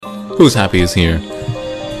Who's happy is here.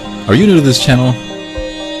 Are you new to this channel?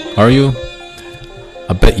 Are you?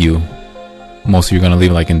 I bet you most of you are going to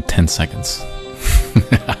leave like in 10 seconds.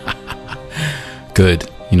 Good.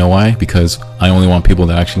 You know why? Because I only want people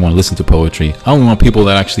that actually want to listen to poetry. I only want people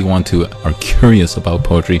that actually are curious about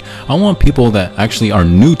poetry. I want people that actually are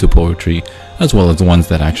new to poetry, as well as the ones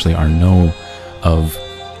that actually know of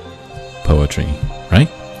poetry, right?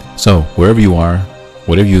 So wherever you are,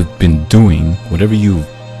 whatever you've been doing, whatever you're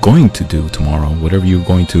going to do tomorrow, whatever you're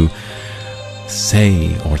going to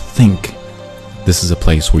say or think, this is a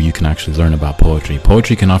place where you can actually learn about poetry.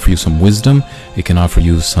 Poetry can offer you some wisdom. It can offer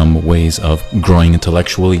you some ways of growing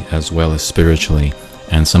intellectually as well as spiritually,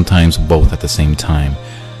 and sometimes both at the same time.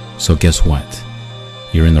 So guess what?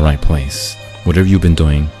 You're in the right place. Whatever you've been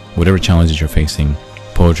doing, whatever challenges you're facing,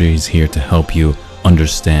 poetry is here to help you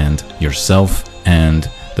understand yourself and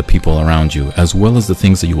the people around you, as well as the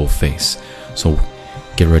things that you will face. So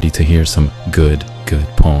get ready to hear some good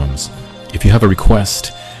poems. If you have a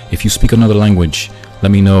request, if you speak another language,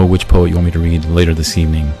 let me know which poet you want me to read later this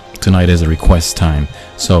evening. Tonight is a request time.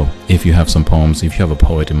 So if you have some poems, if you have a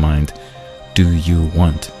poet in mind, do you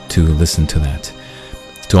want to listen to that?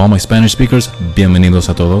 To all my Spanish speakers, bienvenidos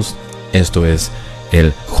a todos. Esto es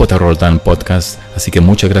el J. Roldán Podcast. Así que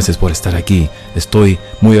muchas gracias por estar aquí. Estoy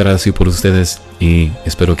muy agradecido por ustedes y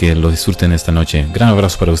espero que lo disfruten esta noche. Gran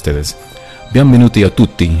abrazo para ustedes. Bienvenuti a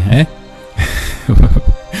tutti, eh?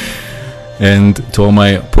 And to all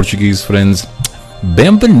my Portuguese friends,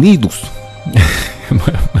 bem-vindos.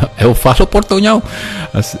 Eu falo portunhol.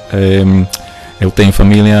 Eu tenho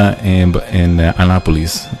família em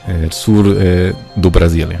Anápolis, sul do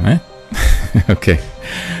Brasil, né? Okay.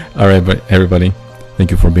 All right, but everybody, thank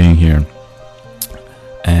you for being here.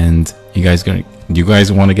 And do you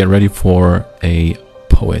guys want to get ready for a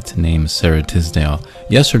poet named Sarah Tisdale?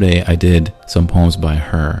 Yesterday I did some poems by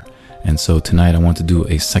her. And so tonight I want to do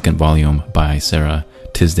a second volume by Sarah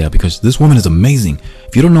Tisdale, because this woman is amazing.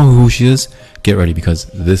 If you don't know who she is, get ready, because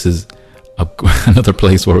this is another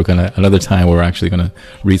place where another time where we're actually gonna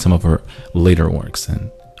read some of her later works, and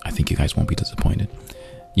I think you guys won't be disappointed.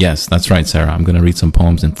 Yes, that's right, Sarah. I'm gonna read some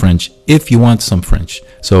poems in French if you want some French.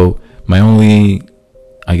 So my only,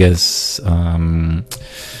 I guess,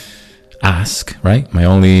 ask, right? My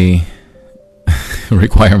only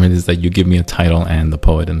requirement is that you give me a title and the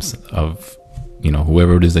poems of,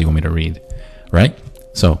 whoever it is that you want me to read, right?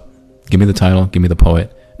 So give me the title, give me the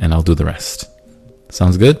poet, and I'll do the rest.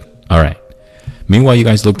 Sounds good? All right. Meanwhile, you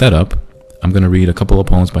guys look that up. I'm going to read a couple of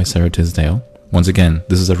poems by Sarah Tisdale. Once again,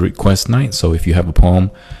 this is a request night, so if you have a poem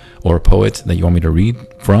or a poet that you want me to read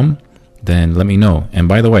from, then let me know. And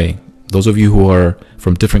by the way, those of you who are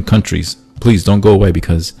from different countries, please don't go away,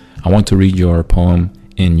 because I want to read your poem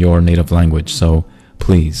in your native language. So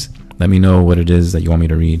please let me know what it is that you want me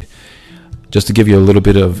to read. Just to give you a little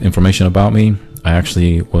bit of information about me, I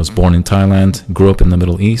actually was born in Thailand, grew up in the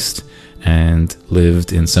Middle East, and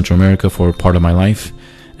lived in Central America for part of my life,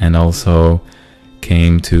 and also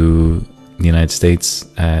came to the United States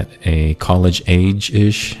at a college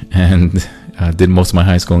age-ish, and did most of my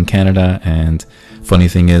high school in Canada. And funny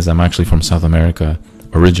thing is, I'm actually from South America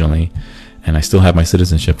originally, and I still have my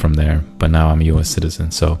citizenship from there, but now I'm a US citizen.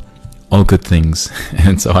 So all good things.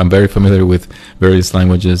 And so I'm very familiar with various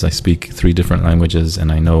languages. I speak 3 different languages,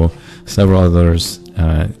 and I know several others,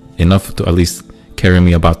 enough to at least carry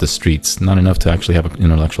me about the streets, not enough to actually have an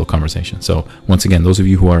intellectual conversation. So once again, those of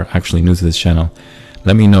you who are actually new to this channel,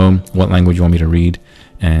 let me know what language you want me to read,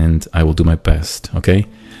 and I will do my best. Okay.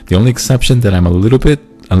 The only exception that I'm a little bit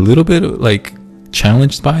like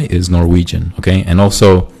challenged by is Norwegian. Okay. And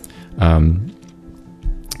also,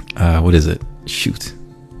 what is it? Shoot.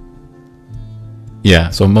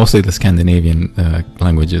 Yeah, so mostly the Scandinavian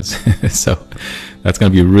languages. So that's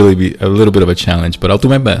going to be a little bit of a challenge, but I'll do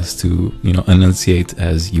my best to, enunciate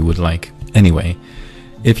as you would like. Anyway,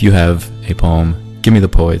 if you have a poem, give me the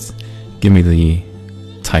poet, give me the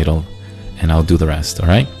title, and I'll do the rest, all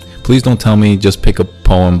right? Please don't tell me just pick a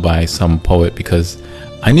poem by some poet, because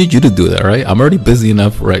I need you to do that, right? I'm already busy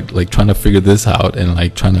enough, right? Like trying to figure this out and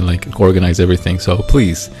like trying to like organize everything. So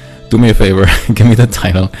please do me a favor, give me the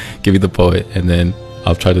title, give me the poet, and then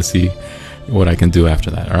I'll try to see what I can do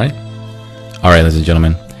after that, all right? All right, ladies and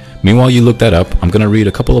gentlemen. Meanwhile, you look that up. I'm going to read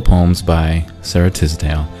a couple of poems by Sarah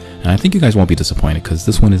Tisdale, and I think you guys won't be disappointed, because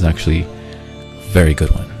this one is actually a very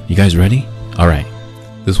good one. You guys ready? All right.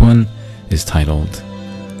 This one is titled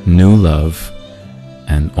New Love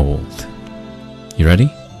and Old. You ready?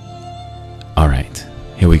 All right.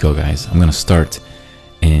 Here we go, guys. I'm going to start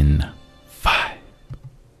in 5,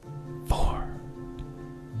 4,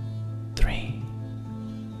 3,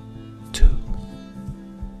 2,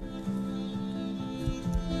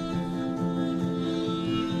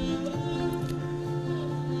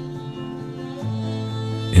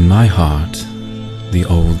 In my heart, the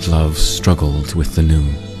old love struggled with the new.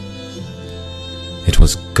 It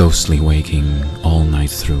was ghostly waking all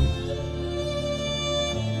night through.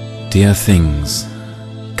 Dear things,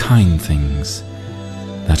 kind things,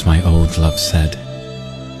 that my old love said,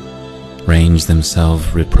 ranged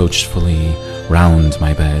themselves reproachfully round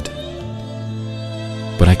my bed.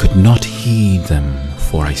 But I could not heed them,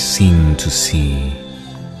 for I seemed to see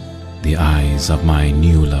the eyes of my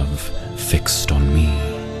new love fixed on me.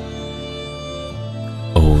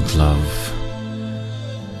 Old love,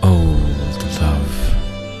 old love,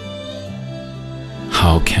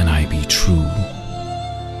 how can I be true?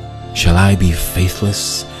 Shall I be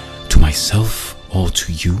faithless to myself or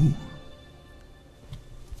to you?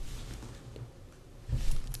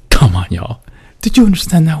 Come on, y'all. Did you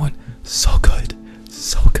understand that one? So good.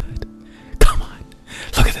 So good. Come on.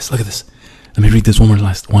 Look at this. Look at this. Let me read this one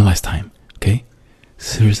last time. Okay?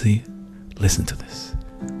 Seriously, listen to this.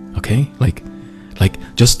 Okay? Like,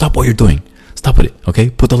 just stop what you're doing. Stop with it.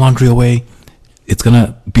 Okay? Put the laundry away. It's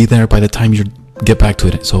gonna be there by the time you get back to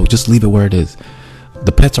it. So just leave it where it is.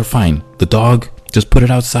 The pets are fine. The dog, just put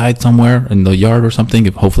it outside somewhere in the yard or something.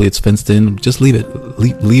 If hopefully it's fenced in, just leave it.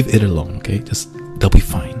 Leave it alone. Okay? They'll be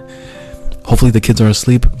fine. Hopefully the kids are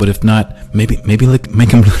asleep, but if not, maybe make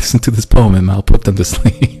them listen to this poem and I'll put them to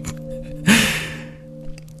sleep.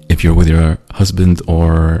 If you're with your husband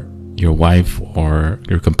or your wife or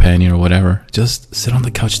your companion or whatever, just sit on the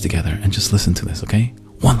couch together and just listen to this, okay?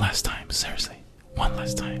 One last time, seriously. One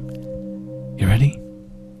last time. You ready?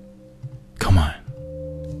 Come on.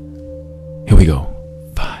 Here we go.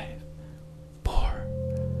 5, 4,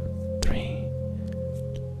 3.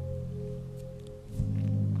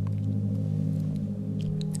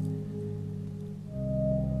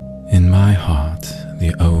 In my heart,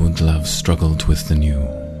 the old love struggled with the new.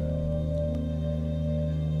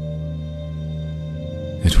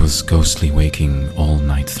 It was ghostly waking all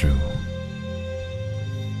night through.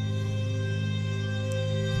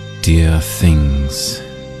 Dear things,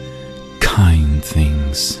 kind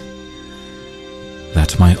things,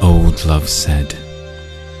 that my old love said,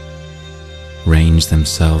 ranged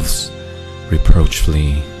themselves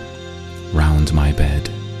reproachfully round my bed.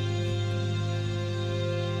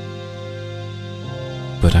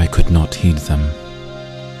 But I could not heed them,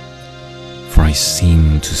 for I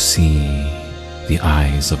seemed to see the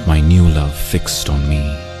eyes of my new love fixed on me.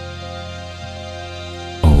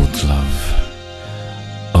 Old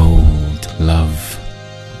love,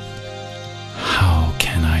 how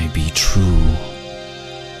can I be true?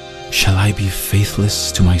 Shall I be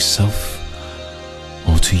faithless to myself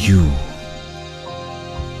or to you?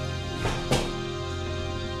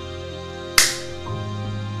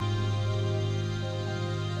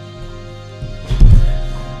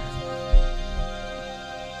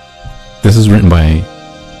 This is written by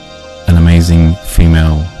an amazing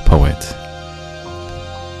female poet.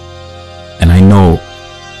 And I know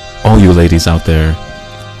all you ladies out there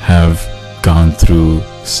have gone through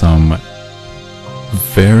some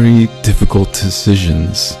very difficult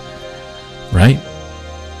decisions, right?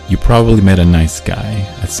 You probably met a nice guy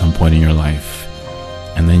at some point in your life,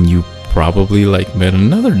 and then you probably met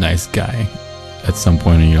another nice guy at some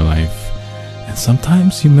point in your life, and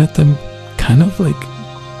sometimes you met them kind of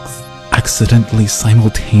accidentally,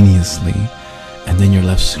 simultaneously, and then you're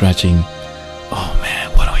left scratching, oh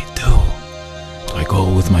man, what do I do? Do I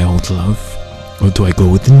go with my old love, or do I go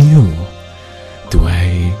with the new? Do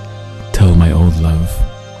I tell my old love,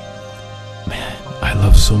 man, I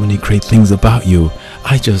love so many great things about you,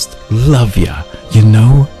 I just love ya, you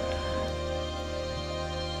know?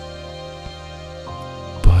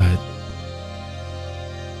 But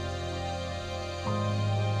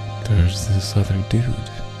there's this other dude.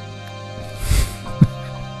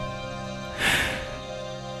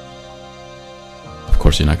 Of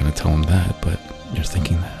course, you're not going to tell him that, but you're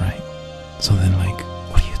thinking that, right? So then,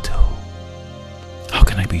 what do you do? How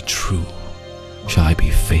can I be true? Shall I be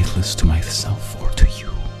faithless to myself or to you?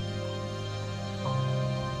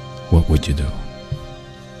 What would you do?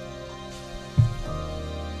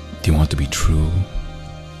 Do you want to be true?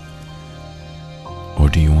 Or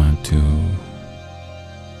do you want to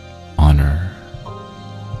honor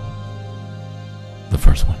the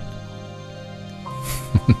first one?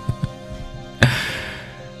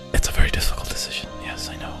 It's a very difficult decision, yes,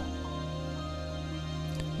 I know.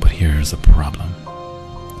 But here's a problem.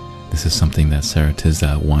 This is something that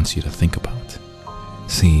Saratizza wants you to think about.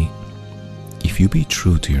 See, if you be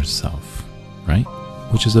true to yourself, right?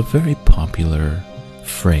 Which is a very popular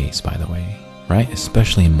phrase, by the way, right?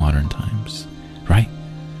 Especially in modern times, right?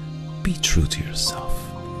 Be true to yourself.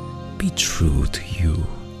 Be true to you.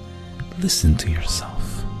 Listen to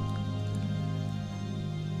yourself.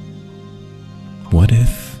 what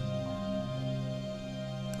if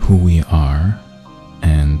who we are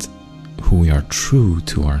and who we are true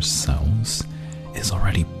to ourselves is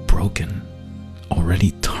already broken,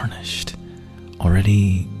 already tarnished,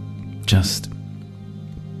 already just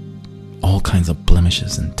all kinds of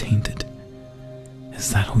blemishes and tainted?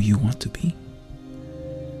 Is that who you want to be?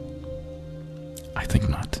 I think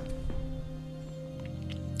not.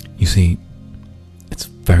 You see, it's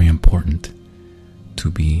very important to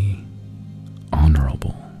be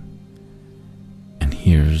honorable. And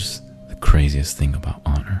here's the craziest thing about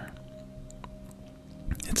honor.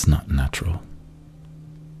 It's not natural.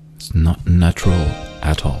 It's not natural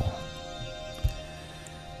at all.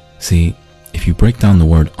 See, if you break down the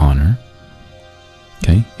word honor,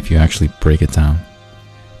 okay, if you actually break it down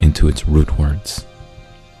into its root words,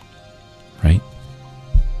 right,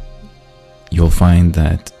 you'll find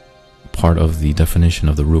that part of the definition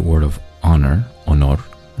of the root word of honor, honor,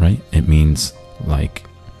 right, it means like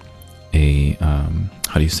a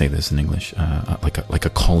how do you say this in English? Like a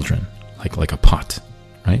cauldron, like a pot,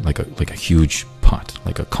 right? Like a huge pot,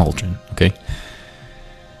 like a cauldron. Okay.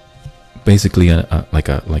 Basically, like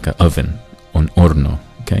a oven, un horno.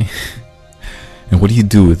 Okay. And what do you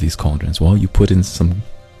do with these cauldrons? Well, you put in some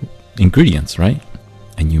ingredients, right?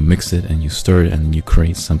 And you mix it and you stir it and you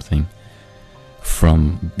create something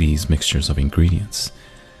from these mixtures of ingredients.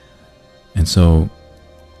 And so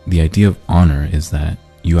the idea of honor is that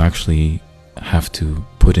you actually have to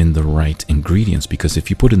put in the right ingredients, because if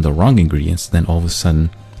you put in the wrong ingredients, then all of a sudden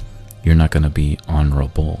you're not going to be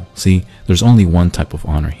honorable. See, there's only one type of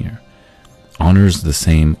honor here. Honor is the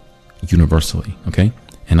same universally, okay?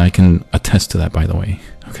 And I can attest to that, by the way,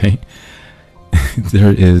 okay?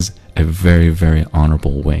 There is a very, very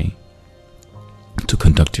honorable way to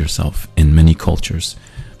conduct yourself in many cultures.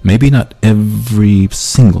 Maybe not every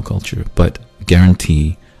single culture, but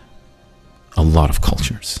guarantee a lot of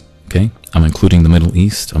cultures. Okay, I'm including the Middle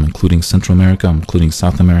East, I'm including Central America, I'm including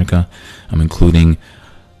South America, I'm including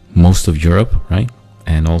most of Europe, right?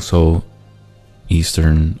 And also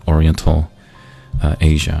Eastern, Oriental,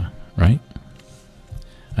 Asia, right?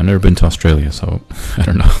 I've never been to Australia, so I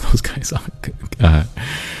don't know if those guys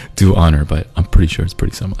do honor, but I'm pretty sure it's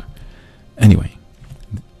pretty similar. Anyway,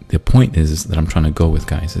 the point is that I'm trying to go with,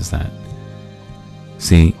 guys, is that,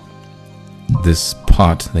 see, this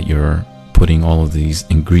pot that you're putting all of these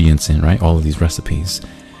ingredients in, right, all of these recipes,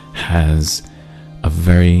 has a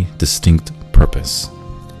very distinct purpose.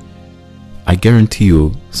 I guarantee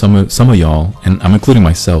you, some of y'all, and I'm including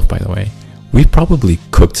myself, by the way, we've probably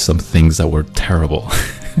cooked some things that were terrible.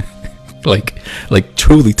 like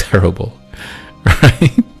truly terrible,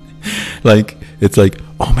 right? Like, it's like,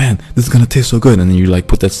 oh man, this is gonna taste so good, and then you like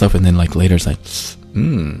put that stuff, and then like later it's like,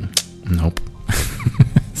 nope.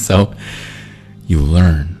 So you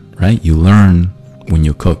learn, right? You learn when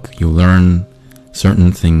you cook. You learn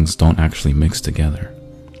certain things don't actually mix together.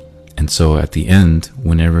 And so at the end,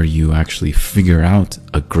 whenever you actually figure out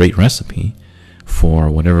a great recipe for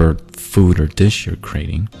whatever food or dish you're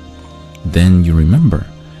creating, then you remember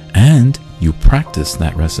and you practice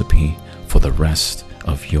that recipe for the rest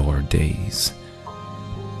of your days.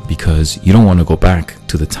 Because you don't want to go back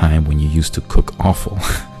to the time when you used to cook awful.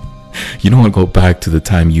 You don't want to go back to the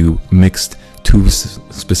time you mixed two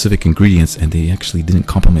specific ingredients and they actually didn't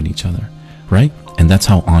complement each other, right? And that's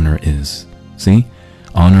how honor is. See?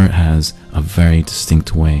 Honor has a very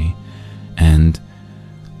distinct way. And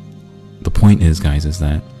the point is, guys, is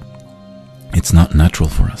that it's not natural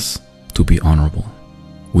for us to be honorable.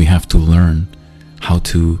 We have to learn how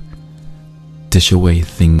to dish away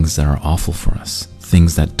things that are awful for us,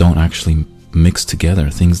 things that don't actually mix together,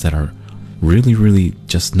 things that are really, really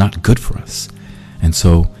just not good for us. And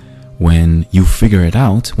so when you figure it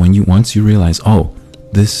out, once you realize, oh,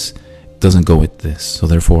 this doesn't go with this, so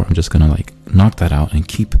therefore I'm just gonna like knock that out and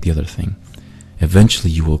keep the other thing, eventually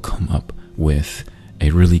you will come up with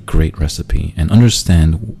a really great recipe and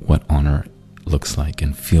understand what honor looks like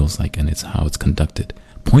and feels like, and it's how it's conducted.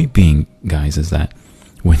 Point being, guys, is that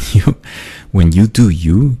when you do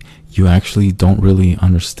you actually don't really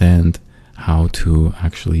understand how to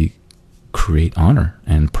actually create honor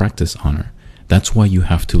and practice honor. That's why you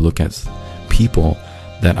have to look at people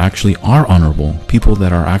that actually are honorable, people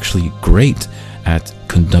that are actually great at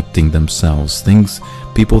conducting themselves,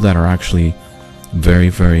 people that are actually very,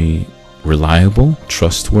 very reliable,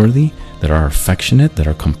 trustworthy, that are affectionate, that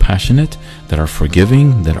are compassionate, that are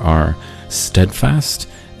forgiving, that are steadfast,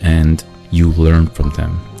 and you learn from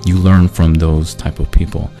them. You learn from those type of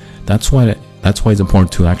people. That's why it's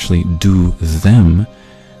important to actually do them,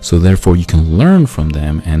 so therefore you can learn from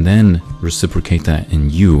them and then reciprocate that in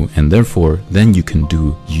you, and therefore then you can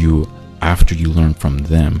do you after you learn from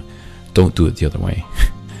them. Don't do it the other way.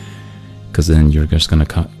 Because then you're just going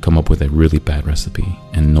to come up with a really bad recipe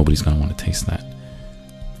and nobody's going to want to taste that.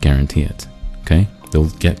 Guarantee it. Okay? They'll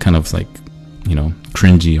get kind of like,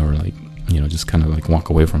 cringy, or like, just kind of like walk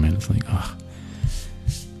away from it. It's like,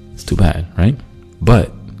 it's too bad, right?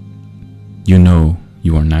 But you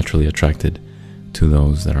are naturally attracted to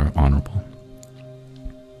those that are honorable.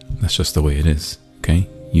 That's just the way it is. Okay?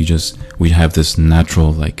 We have this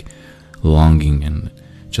natural like longing and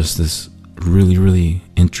just this really, really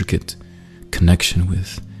intricate connection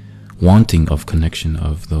wanting of connection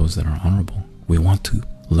of those that are honorable. We want to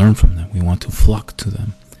learn from them. We want to flock to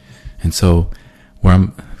them. And so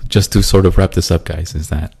just to sort of wrap this up, guys, is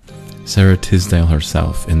that Sarah Tisdale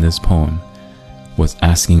herself in this poem was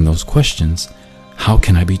asking those questions. How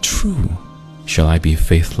can I be true? Shall I be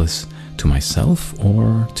faithless to myself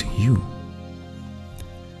or to you?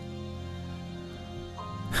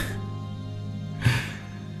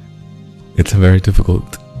 It's a very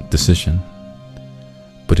difficult decision,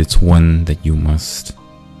 but it's one that you must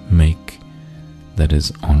make that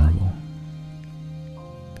is honorable.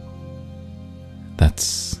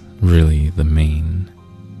 That's really the main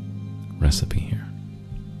recipe here.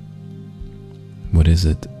 What is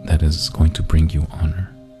it that is going to bring you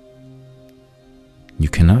honor? You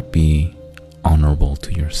cannot be honorable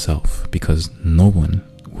to yourself because no one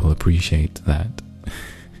will appreciate that.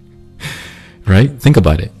 Right? Think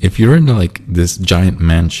about it. If you're in like this giant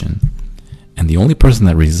mansion and the only person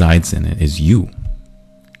that resides in it is you,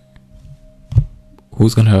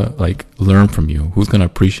 who's gonna like learn from you? Who's gonna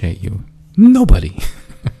appreciate you? Nobody.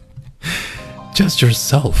 Just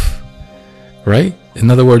yourself. Right?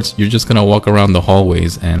 In other words, you're just gonna walk around the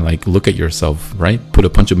hallways and like look at yourself, right? Put a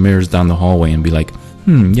bunch of mirrors down the hallway and be like,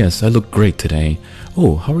 yes, I look great today.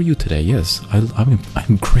 Oh, how are you today? Yes,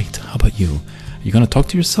 I'm great. How about you? Are you gonna talk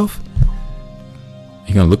to yourself?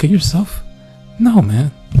 You gonna look at yourself? No,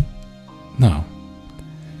 man. No.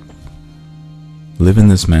 Live in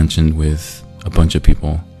this mansion with a bunch of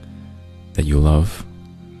people that you love,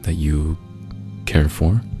 that you care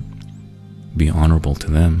for. Be honorable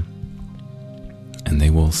to them. And they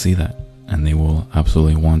will see that. And they will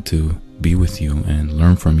absolutely want to be with you and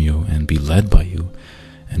learn from you and be led by you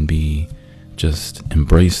and be just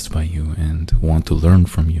embraced by you and want to learn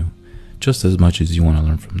from you just as much as you want to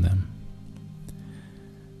learn from them.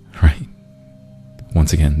 Right.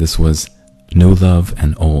 Once again, this was New Love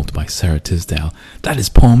and Old by Sarah Tisdale. That is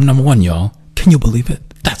poem number 1, y'all. Can you believe it?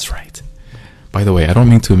 That's right. By the way, I don't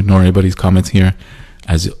mean to ignore anybody's comments here.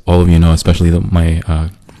 As all of you know, especially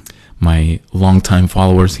my longtime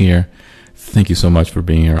followers here, thank you so much for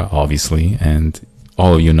being here, obviously. And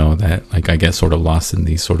all of you know that like I get sort of lost in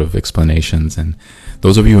these sort of explanations. And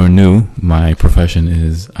those of you who are new, my profession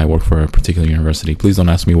is I work for a particular university. Please don't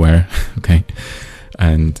ask me where, okay?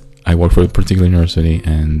 And I work for a particular university,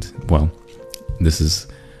 and well, this is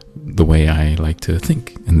the way I like to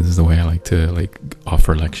think, and this is the way I like to like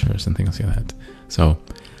offer lectures and things like that. So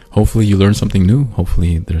hopefully you learned something new.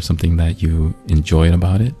 Hopefully there's something that you enjoyed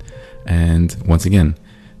about it. And once again,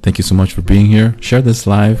 thank you so much for being here. Share this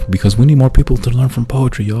live because we need more people to learn from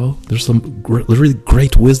poetry, y'all. There's some really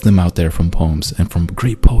great wisdom out there from poems and from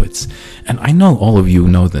great poets. And I know all of you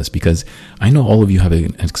know this because I know all of you have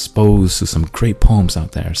been exposed to some great poems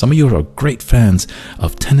out there. Some of you are great fans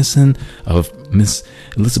of Tennyson, of Miss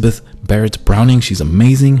Elizabeth Barrett Browning. She's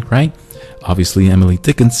amazing, right? Obviously Emily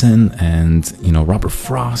Dickinson and, Robert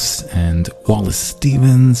Frost and Wallace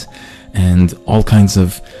Stevens and all kinds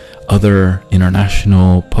of other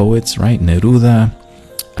international poets, right? Neruda,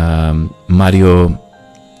 Mario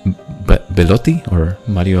Bellotti or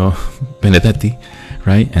Mario Benedetti,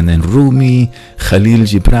 right? And then Rumi, Khalil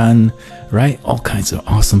Gibran, right? All kinds of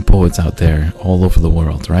awesome poets out there all over the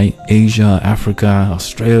world, right? Asia, Africa,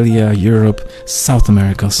 Australia, Europe, South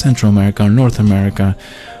America, Central America, North America,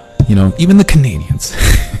 even the Canadians.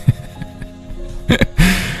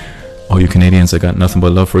 All you Canadians, I got nothing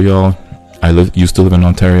but love for y'all. I used to live in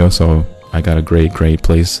Ontario, so I got a great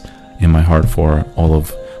place in my heart for all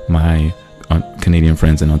of my Canadian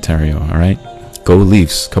friends in Ontario, all right? Go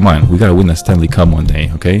Leafs. Come on. We got to win the Stanley Cup one day,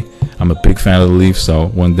 okay? I'm a big fan of the Leafs, so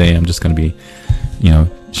one day I'm just going to be,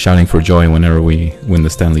 shouting for joy whenever we win the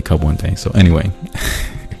Stanley Cup one day. So anyway,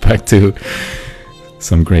 back to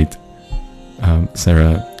some great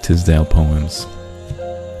Sarah Tisdale poems.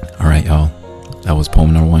 All right, y'all. That was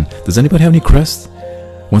poem number 1. Does anybody have any requests?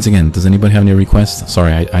 Once again, does anybody have any requests?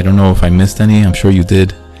 Sorry, I don't know if I missed any. I'm sure you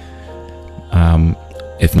did.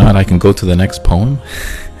 If not, I can go to the next poem.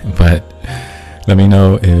 But let me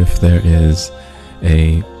know if there is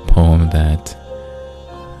a poem that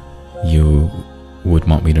you would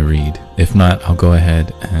want me to read. If not, I'll go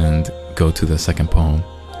ahead and go to the second poem.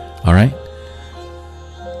 All right?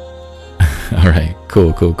 All right.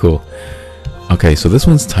 Cool, cool, cool. Okay, so this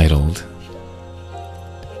one's titled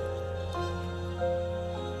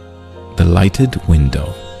The Lighted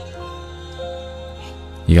Window.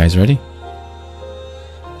 You guys ready?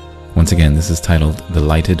 Once again, this is titled The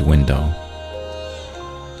Lighted Window.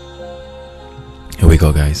 Here we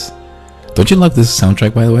go, guys. Don't you love this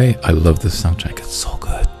soundtrack, by the way? I love this soundtrack. It's so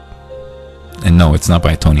good. And no, it's not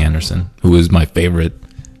by Tony Anderson, who is my favorite.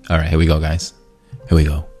 All right, here we go, guys. Here we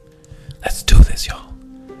go. Let's do this, y'all.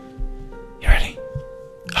 You ready?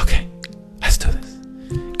 Okay, let's do this.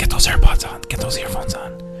 Get those AirPods on. Get those earphones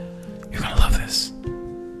on. You're gonna love this.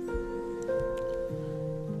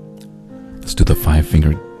 Let's do the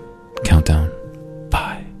 5-finger countdown.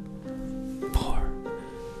 5, 4,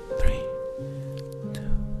 3, 2.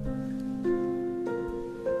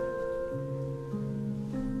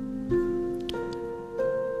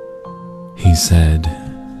 He said,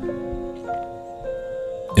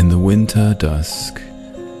 in the winter dusk,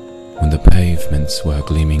 when the pavements were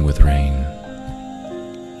gleaming with rain,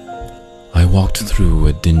 I walked through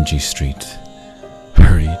a dingy street,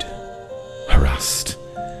 hurried, harassed,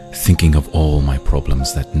 thinking of all my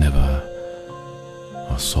problems that never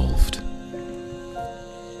are solved.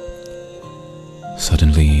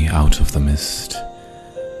 Suddenly, out of the mist,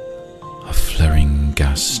 a flaring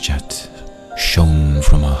gas jet shone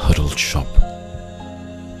from a huddled shop.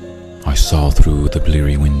 I saw through the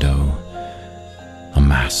bleary window a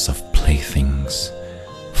mass of playthings,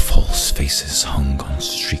 false faces hung on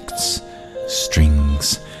streaks,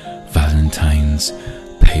 strings, valentines,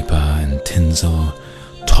 paper and tinsel,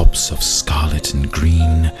 tops of scarlet and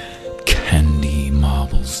green, candy,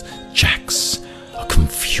 marbles, jacks, a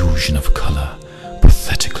confusion of color,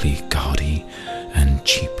 pathetically gaudy and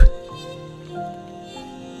cheap.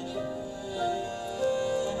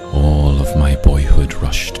 All of my boyhood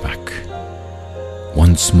rushed back.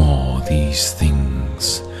 Once more, these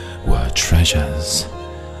things were treasures,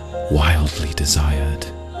 wildly desired.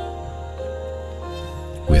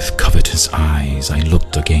 With covetous eyes, I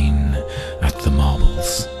looked again at the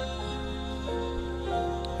marbles,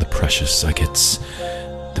 the precious agates,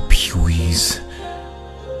 the pewees,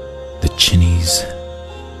 the chinnies.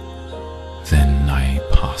 Then I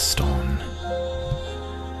passed on.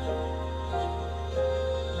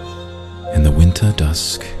 In the winter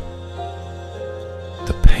dusk,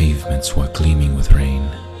 the pavements were gleaming with rain.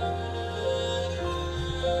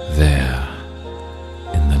 There,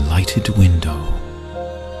 in the lighted window,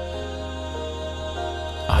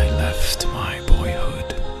 I left my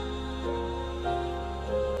boyhood.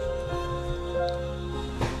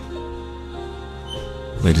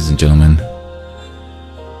 Ladies and gentlemen,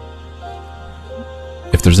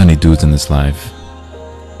 if there's any dudes in this live,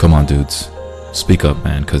 come on dudes, speak up,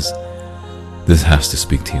 man, because this has to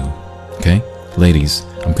speak to you, okay? Ladies,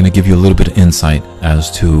 I'm going to give you a little bit of insight as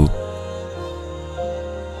to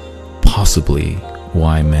possibly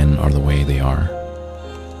why men are the way they are,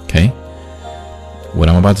 okay? What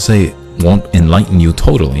I'm about to say won't enlighten you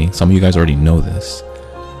totally. Some of you guys already know this,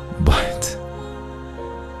 but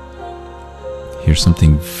here's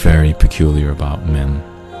something very peculiar about men.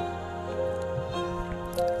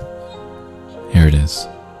 Here it is.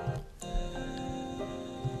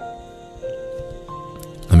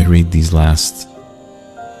 Let me read these last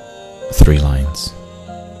 3 lines.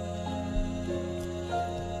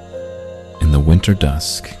 In the winter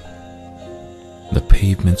dusk, the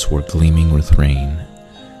pavements were gleaming with rain,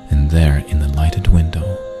 and there in the lighted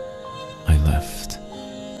window, I left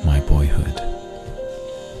my boyhood.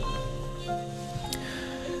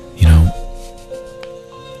 You know,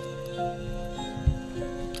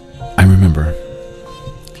 I remember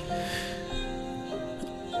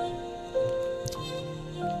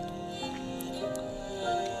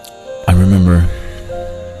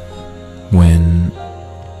when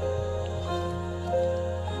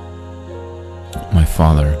my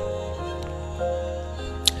father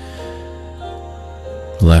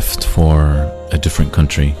left for a different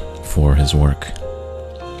country for his work.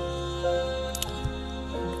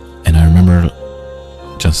 And I remember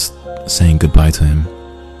just saying goodbye to him.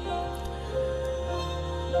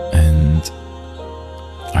 And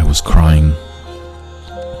I was crying.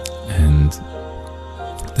 And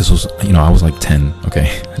this was, I was like 10,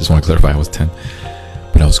 okay? I just want to clarify, I was 10.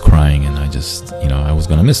 But I was crying and I just, I was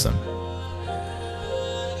gonna miss him.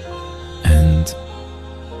 And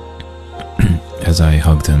as I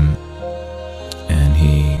hugged him and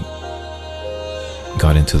he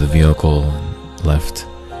got into the vehicle and left,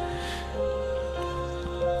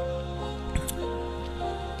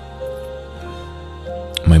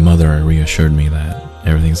 my mother reassured me that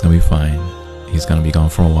everything's gonna be fine. He's gonna be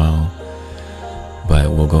gone for a while,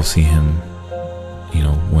 but we'll go see him, you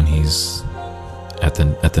know, when he's at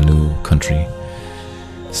the new country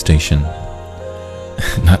station.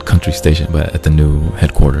 Not country station, but at the new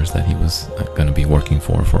headquarters that he was gonna be working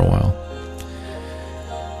for a while.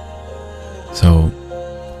 So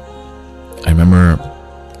I remember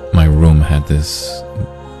my room had this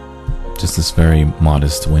very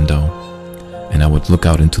modest window, and I would look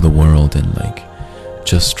out into the world and like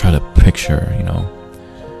just try to picture, you know,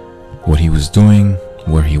 what he was doing,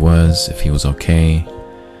 where he was, if he was okay,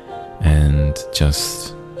 and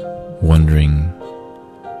just wondering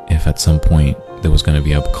if at some point there was going to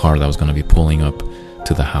be a car that was going to be pulling up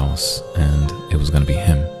to the house and it was going to be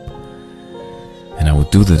him. And I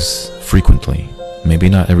would do this frequently, maybe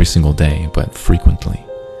not every single day, but frequently.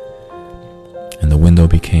 And the window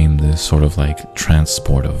became this sort of like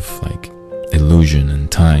transport of like illusion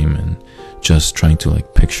and time, and just trying to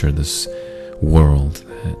like picture this world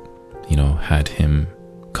that, you know, had him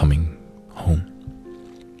coming home.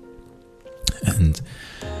 And,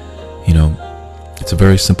 you know, it's a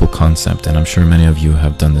very simple concept, and I'm sure many of you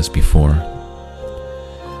have done this before.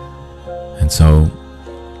 And so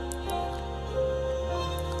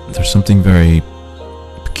there's something very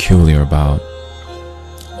peculiar about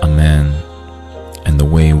a man and the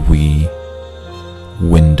way we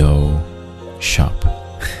window shop.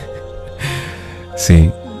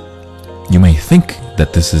 See, you may think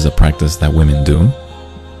that this is a practice that women do,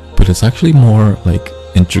 but it's actually more like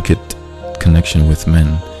intricate connection with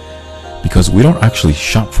men, because we don't actually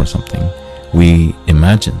shop for something. We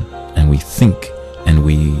imagine and we think and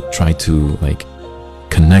we try to like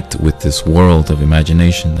connect with this world of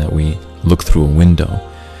imagination that we look through a window.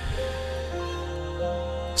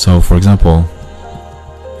 So for example,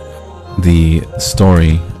 the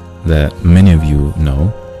story that many of you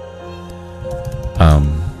know,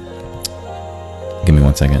 give me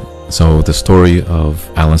one second. So the story of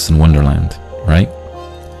Alice in Wonderland, right?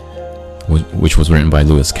 Which was written by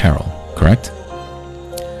Lewis Carroll, correct?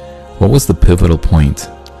 What was the pivotal point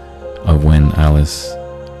of when Alice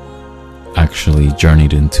actually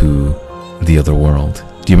journeyed into the other world?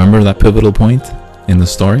 Do you remember that pivotal point in the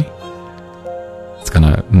story? It's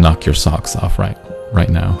gonna knock your socks off right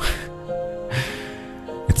now.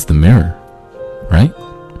 It's the mirror, right?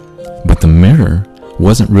 But the mirror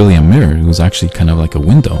wasn't really a mirror. It was actually kind of like a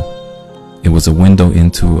window. It was a window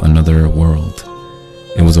into another world.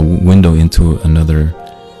 It was a window into another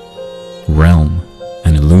realm,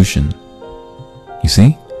 an illusion. You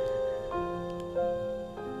see?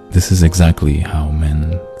 This is exactly how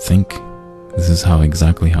men think. This is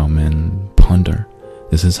exactly how men ponder.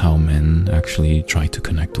 This is how men actually try to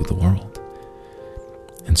connect with the world.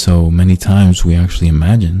 And so many times we actually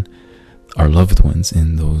imagine our loved ones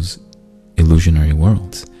in those illusionary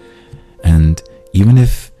worlds. And even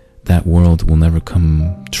if that world will never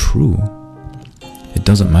come true, it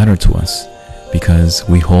doesn't matter to us, because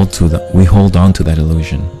we hold on to that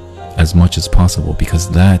illusion as much as possible, because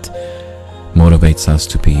that motivates us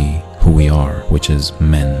to be who we are, which is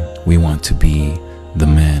men. We want to be the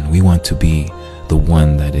man. We want to be the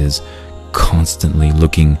one that is constantly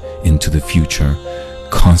looking into the future,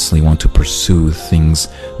 constantly want to pursue things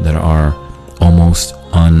that are almost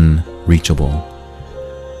unreachable.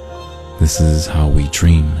 This is how we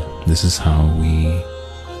dream. This is how we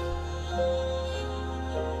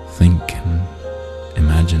think and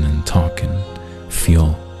imagine and talk and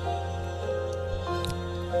feel.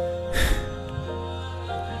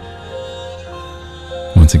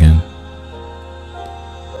 Once again,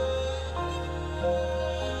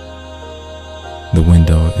 the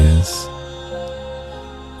window is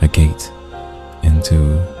a gate into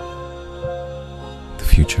the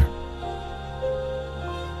future,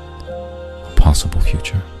 a possible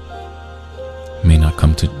future. It may not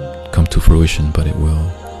come to fruition, but it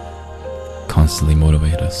will constantly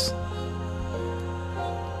motivate us.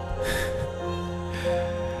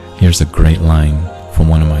 Here's a great line from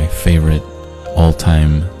one of my favorite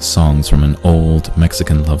all-time songs from an old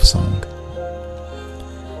Mexican love song.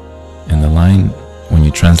 And the line, when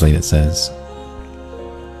you translate it, says,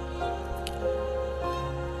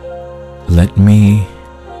 "Let me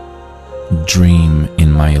dream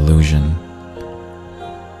in my illusion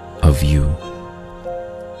of you,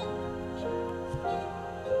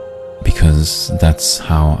 because that's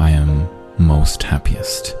how I am most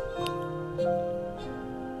happiest."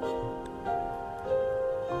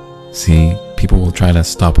 See, people will try to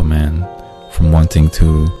stop a man from wanting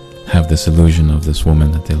to have this illusion of this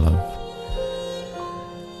woman that they love.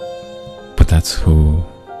 But that's who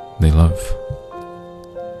they love.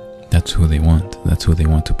 That's who they want. That's who they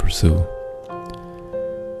want to pursue.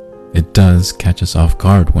 It does catch us off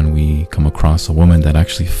guard when we come across a woman that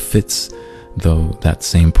actually fits that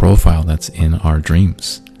same profile that's in our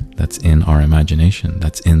dreams, that's in our imagination,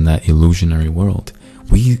 that's in that illusionary world.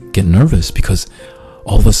 We get nervous because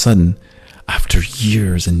all of a sudden, after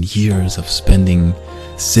years and years of sitting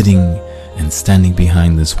and standing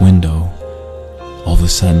behind this window, all of a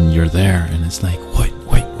sudden you're there and it's like, wait,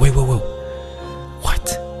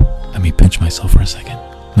 what? Let me pinch myself for a second.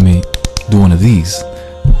 Let me do one of these,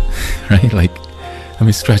 right? Like, let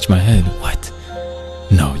me scratch my head. What?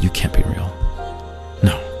 No, you can't be real.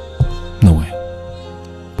 No way.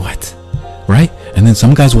 What? Right? And then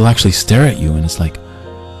some guys will actually stare at you and it's like,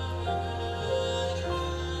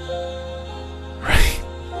 right?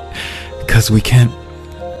 Because we can't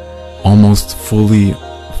almost fully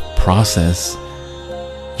process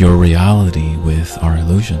your reality with our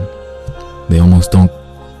illusion. They almost don't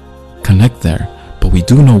connect there. But we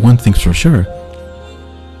do know one thing for sure.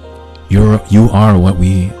 You are what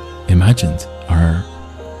we imagined, our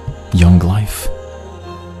young life.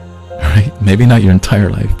 Right? Maybe not your entire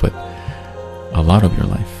life, but a lot of your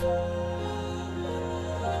life.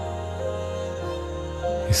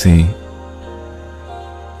 You see,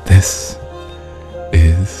 this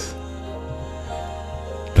is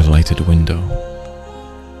the lighted window.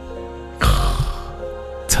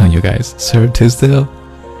 Telling you guys, Sarah Tisdale.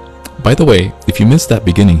 By the way, if you missed that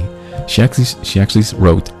beginning, she actually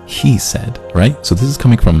wrote "he said," right? So this is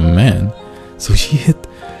coming from a man. So she hit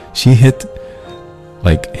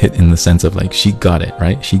in the sense of like she got it,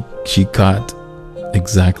 right? She got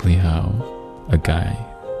exactly how a guy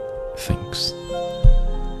thinks.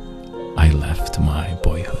 I left my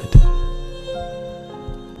boyhood.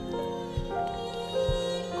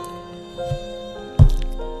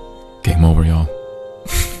 Game over, y'all.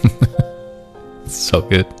 So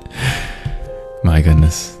good. My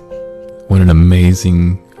goodness. What an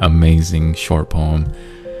amazing short poem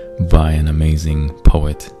by an amazing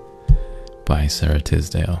poet, by Sarah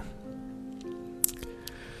Tisdale.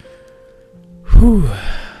 Whew.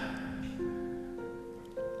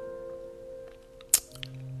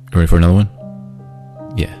 Ready for another one?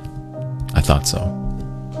 Yeah, I thought so.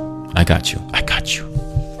 I got you.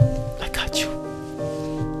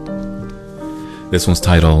 This one's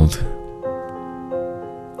titled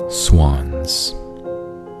Swans.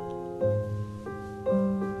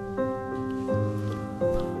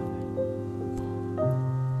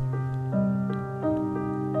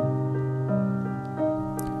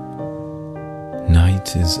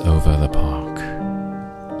 Night is over the park,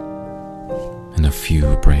 and a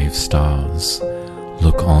few brave stars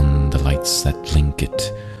look on the lights that link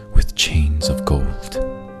it with chains of gold.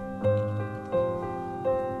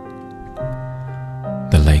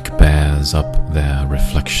 The lake bears up their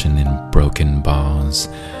reflection in broken bars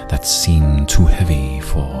that seem too heavy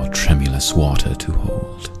for tremulous water to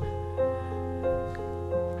hold.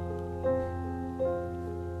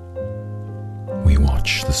 We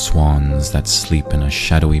watch the swans that sleep in a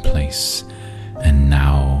shadowy place, and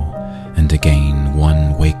now and again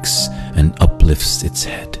one wakes and uplifts its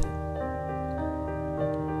head.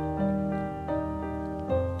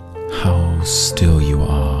 How still you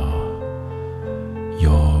are!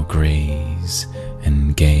 Your graze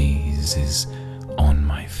and gaze is on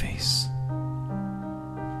my face.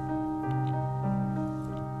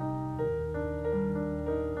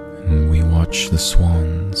 And we watch the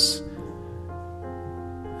swans,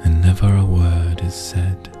 and never a word is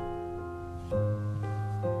said.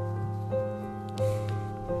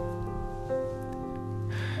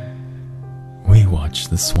 We watch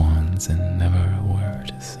the swans, and never a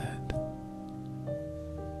word is said.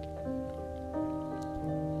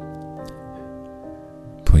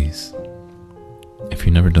 Please, if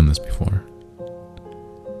you've never done this before,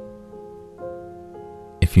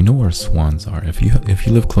 if you know where swans are, if you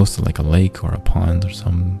live close to like a lake or a pond or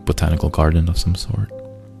some botanical garden of some sort,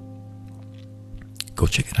 go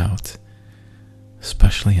check it out,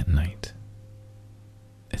 especially at night.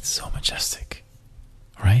 It's so majestic,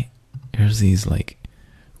 right? There's these like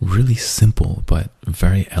really simple but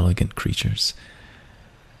very elegant creatures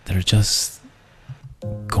that are just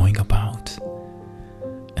going about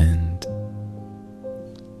and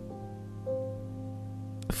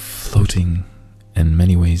floating, in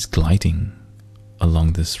many ways gliding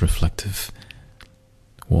along this reflective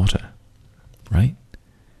water, right?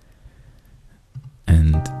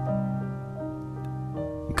 And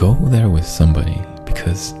go there with somebody,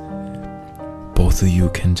 because both of you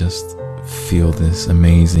can just feel this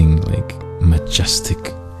amazing, like,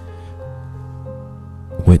 majestic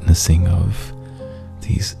witnessing of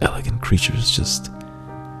these elegant creatures just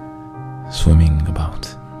swimming about,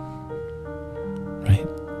 right?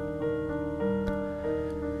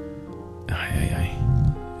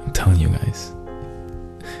 I'm telling you guys,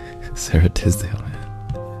 Sarah Tisdale, man.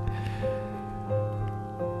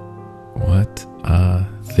 What a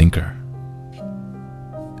thinker.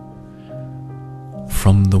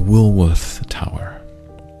 From the Woolworth Tower.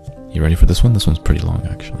 You ready for this one? This one's pretty long,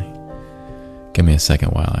 actually. Give me a second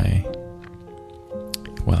while I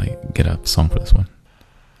get a song for this one.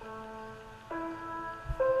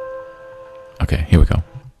 Okay, here we go.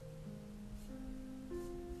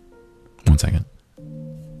 One second.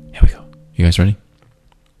 Here we go. You guys ready?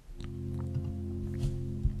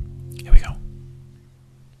 Here we go.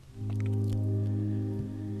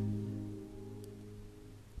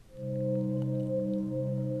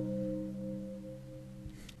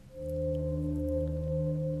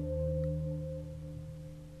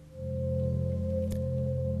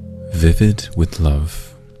 Vivid with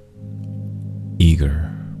love, eager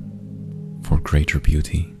for greater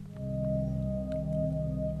beauty,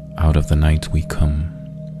 out of the night we come,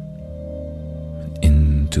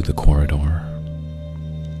 into the corridor,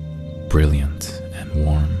 brilliant and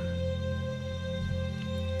warm.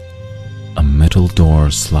 A metal door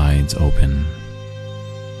slides open,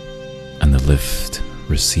 and the lift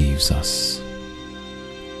receives us.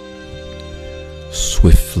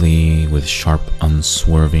 Swiftly, with sharp,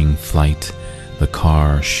 unswerving flight, the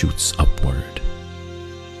car shoots upward,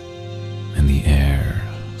 and the air,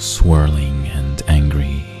 swirling and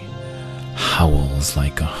angry, howls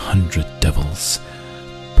like 100 devils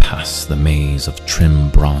past the maze of trim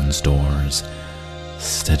bronze doors.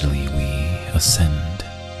 Steadily we ascend.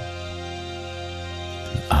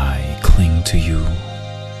 I cling to you,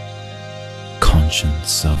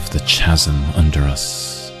 conscious of the chasm under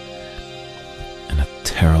us, and a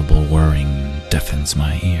terrible whirring deafens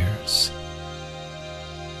my ears.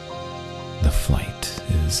 The flight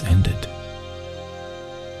is ended.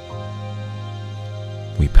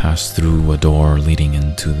 We pass through a door leading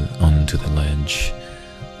onto the ledge.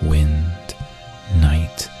 Wind,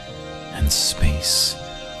 night, and space.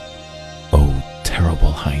 Oh,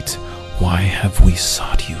 terrible height, why have we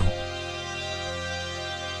sought you?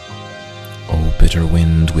 Oh, bitter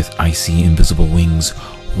wind with icy invisible wings,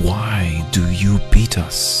 why do you beat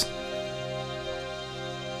us?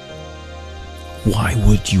 Why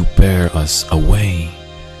would you bear us away?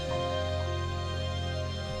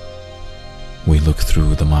 We look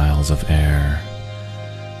through the miles of air,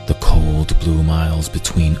 the cold blue miles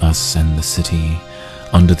between us and the city.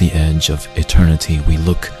 Under the edge of eternity, we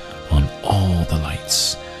look on all the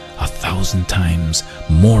lights, 1,000 times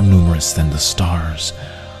more numerous than the stars.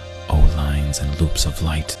 Oh, lines and loops of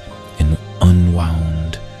light in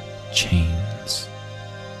unwound chains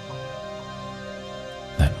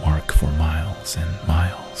that mark for miles and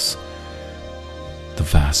miles. The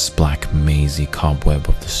vast black mazy cobweb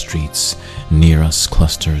of the streets near us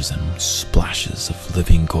clusters and splashes of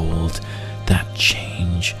living gold that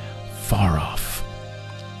change far off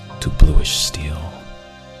to bluish steel,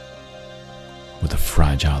 where the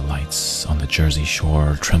fragile lights on the Jersey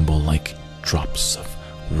shore tremble like drops of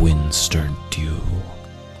wind-stirred dew.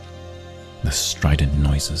 The strident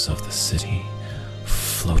noises of the city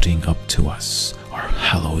floating up to us are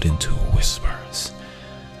hallowed into whispers.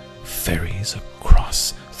 Ferries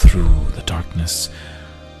across through the darkness,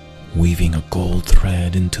 weaving a gold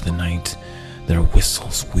thread into the night, their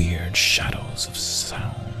whistles weird shadows of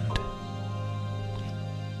sound.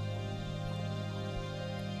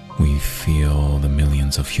 We feel the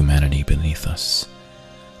millions of humanity beneath us,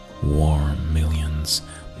 warm millions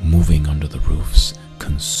moving under the roofs,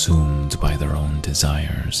 consumed by their own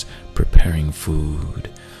desires, preparing food,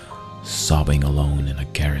 sobbing alone in a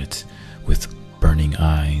garret, with burning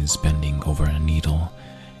eyes bending over a needle,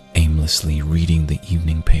 aimlessly reading the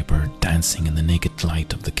evening paper, dancing in the naked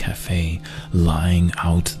light of the cafe, lying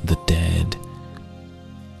out the dead,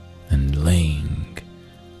 and laying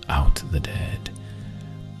out the dead,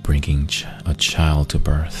 bringing a child to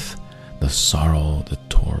birth, the sorrow, the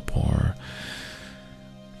torpor,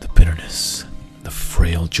 the bitterness, the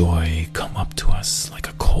frail joy come up to us like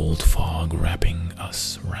a cold fog wrapping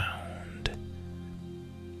us round.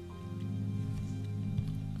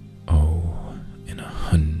 Oh, in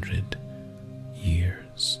 100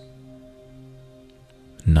 years,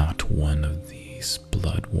 not one of these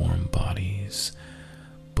blood-warm bodies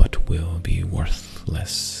but will be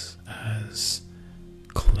worthless as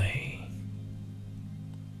clay.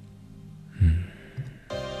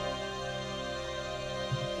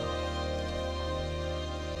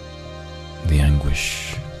 The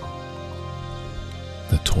anguish,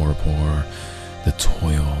 the torpor, the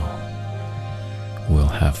toil will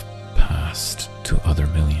have passed. passed to other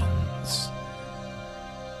millions,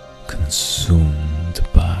 consumed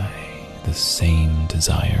by the same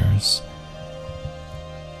desires.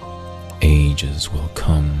 Ages will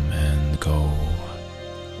come and go.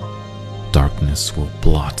 Darkness will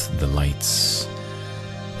blot the lights,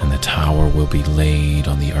 and the tower will be laid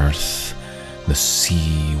on the earth. The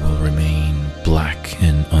sea will remain black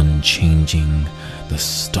and unchanging. The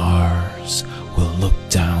stars will look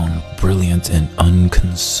down brilliant and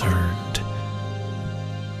unconcerned.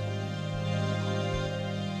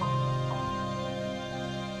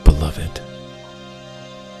 Beloved,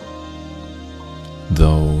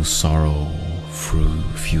 though sorrow,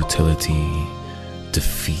 futility,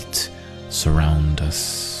 defeat surround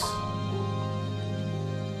us,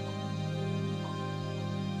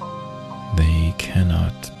 they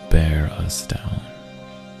cannot bear us down.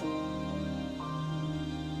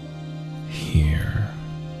 Here,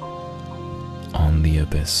 on the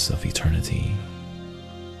abyss of eternity,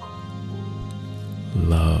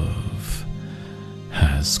 love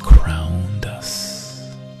has crowned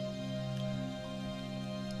us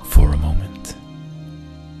for a moment.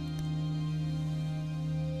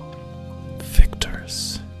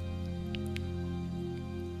 Victors.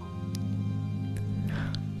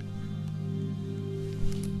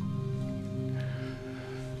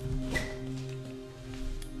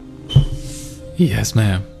 Yes,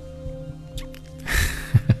 ma'am.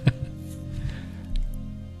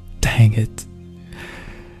 Dang it.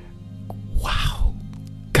 Wow.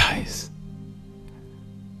 Guys.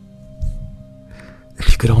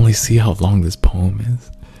 If you could only see how long this poem is.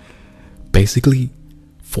 Basically,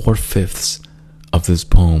 4/5 of this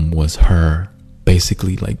poem was her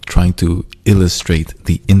basically like trying to illustrate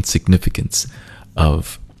the insignificance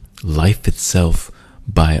of life itself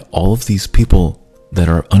by all of these people that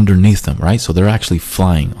are underneath them, right? So they're actually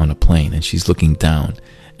flying on a plane and she's looking down,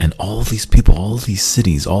 and all of these people, all of these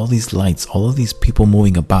cities, all these lights, all of these people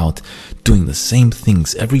moving about doing the same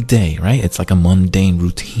things every day, right? It's like a mundane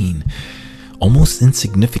routine, almost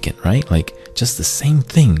insignificant, right? Like just the same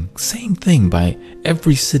thing by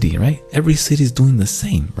every city, right? Every city is doing the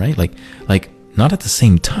same, right? Like not at the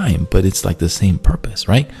same time, but it's like the same purpose,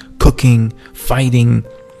 right? Cooking, fighting,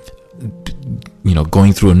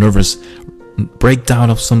 going through a nervous breakdown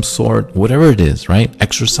of some sort, whatever it is, right?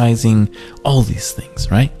 Exercising, all these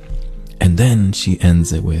things, right? And then she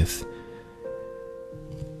ends it with,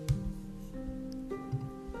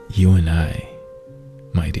 you and I,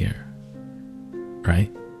 my dear,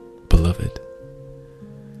 right? Beloved,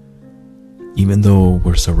 even though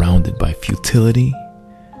we're surrounded by futility,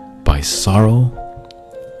 by sorrow,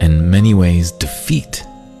 and in many ways defeat,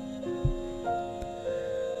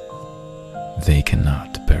 they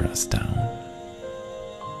cannot bear us down.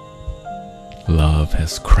 Love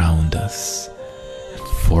has crowned us, and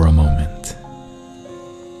for a moment,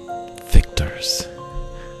 victors.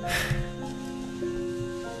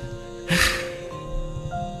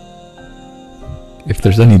 If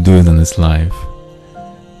there's any dude in this life,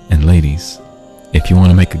 and ladies, if you want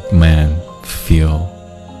to make a man feel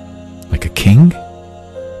like a king,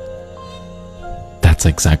 that's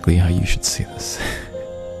exactly how you should see this.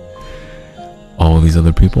 All these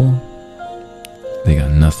other people, they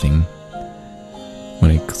got nothing when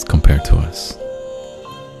it's compared to us.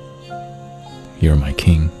 You're my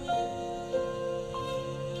king.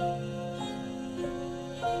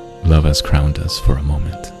 Love has crowned us for a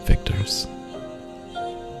moment, victors.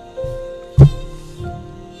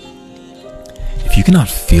 If you cannot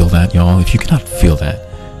feel that, y'all, if you cannot feel that,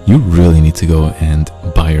 you really need to go and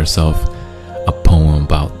buy yourself a poem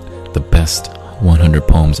about the best 100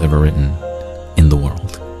 poems ever written in the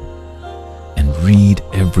world, and read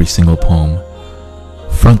every single poem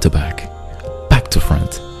front to back, back to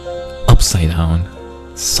front, upside down,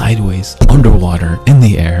 sideways, underwater, in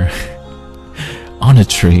the air, on a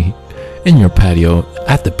tree, in your patio,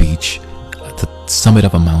 at the beach, at the summit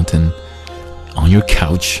of a mountain, on your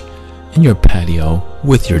couch, in your patio,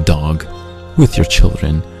 with your dog, with your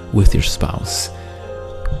children, with your spouse,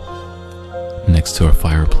 next to a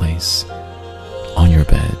fireplace, on your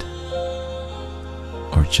bed,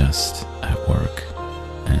 or just at work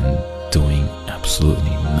and doing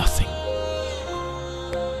absolutely nothing.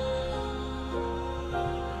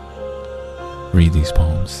 Read these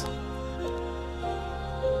poems.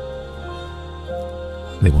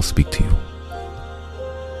 They will speak to you,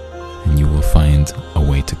 and you will find a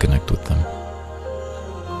way to connect with them.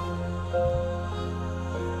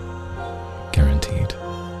 Guaranteed.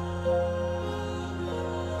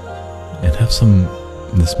 And have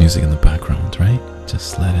this music in the background, right?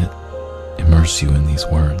 Just let it immerse you in these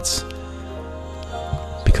words.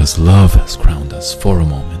 Because love has crowned us for a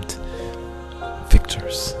moment,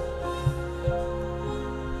 doctors.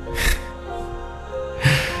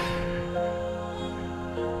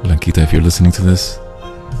 Blanquita, if you're listening to this,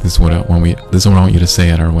 this is what I want you to say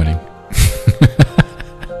at our wedding.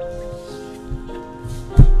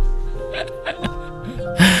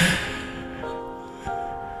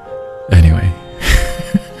 Anyway,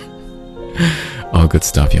 all good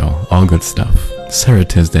stuff, y'all. All good stuff. Sarah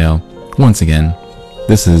Tisdale, once again,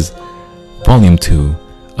 this is Volume 2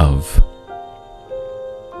 of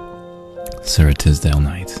Sarah Tisdale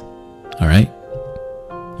Night. All right,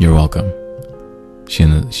 you're welcome.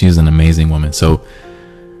 She's an amazing woman. So,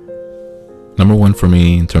 number one for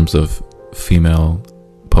me in terms of female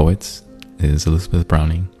poets is Elizabeth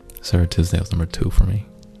Browning. Sarah Tisdale's number 2 for me.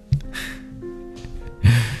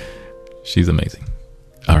 She's amazing.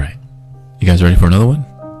 All right, you guys ready for another one?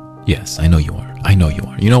 Yes, I know you are. I know you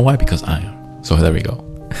are. You know why? Because I am. So there we go.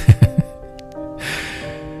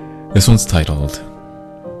 This one's titled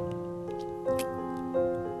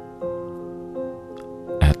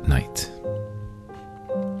At Night.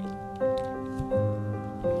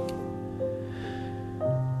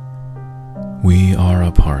 We are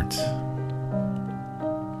apart.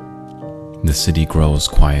 The city grows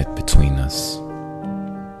quiet between us.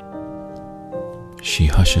 She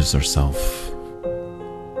hushes herself,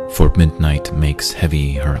 for midnight makes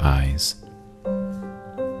heavy her eyes.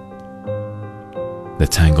 The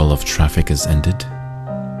tangle of traffic is ended.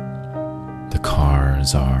 The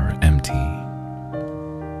cars are empty.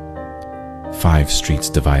 5 streets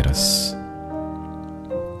divide us,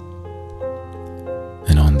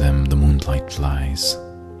 and on them the moonlight lies.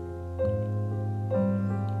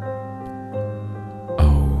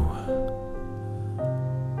 Oh,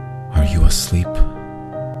 are you asleep?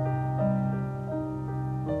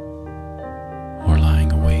 Or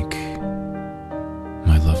lying awake,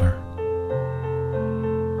 my lover?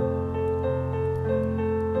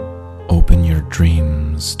 Open your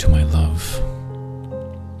dreams to my love,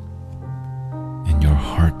 and your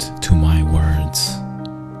heart to my words.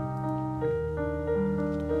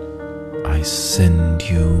 I send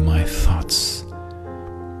you my thoughts.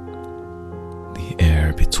 The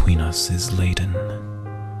air between us is laden.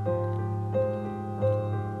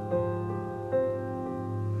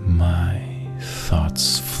 My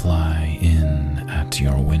thoughts fly in at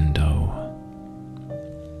your window.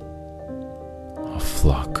 A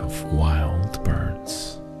flock of wild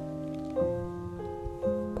birds.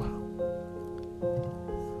 Wow.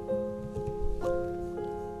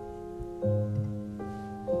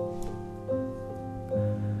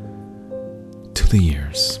 To the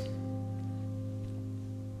years.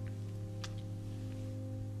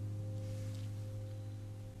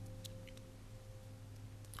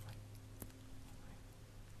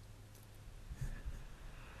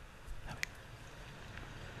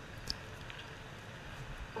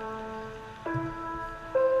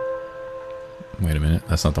 Wait a minute,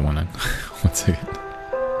 that's not the one. One second.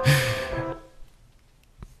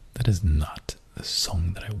 That is not the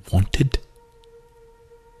song that I wanted.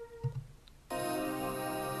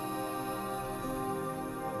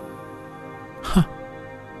 Huh.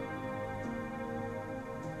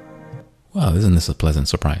 Wow, isn't this a pleasant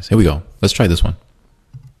surprise? Here we go. Let's try this one.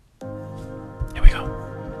 Here we go.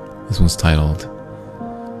 This one's titled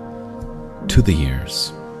To the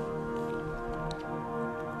Years.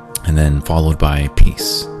 And then followed by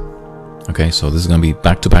Peace. Okay, so this is going to be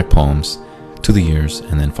back-to-back poems, To the Years,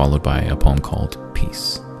 and then followed by a poem called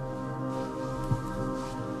Peace.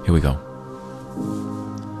 Here we go.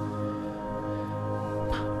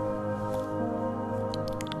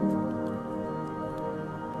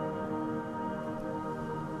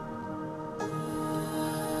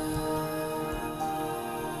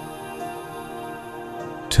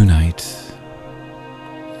 Tonight,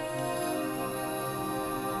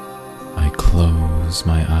 I close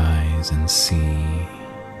my eyes and see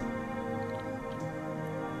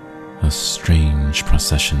a strange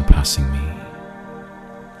procession passing me.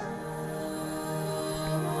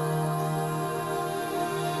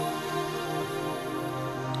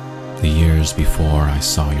 The years before I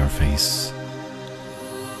saw your face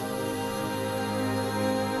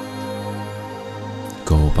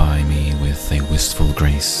go by me with a wistful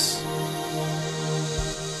grace.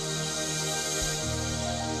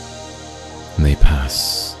 They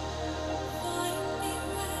pass,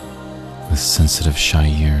 the sensitive shy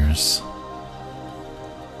years.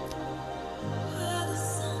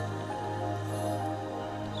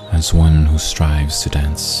 As one who strives to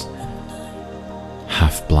dance,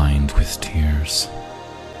 half blind with tears.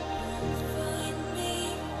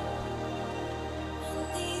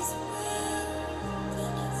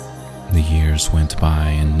 The years went by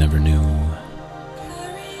and never knew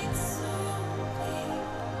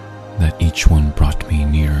each one brought me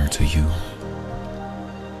nearer to you.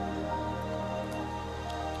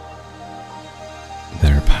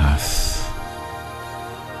 Their path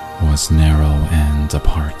was narrow and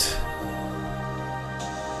apart,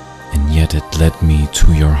 and yet it led me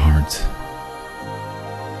to your heart.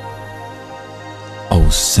 Oh,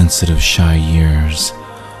 sensitive, shy years,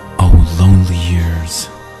 oh, lonely years,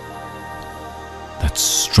 that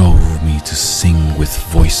strove me to sing with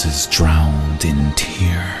voices drowned in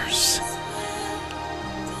tears.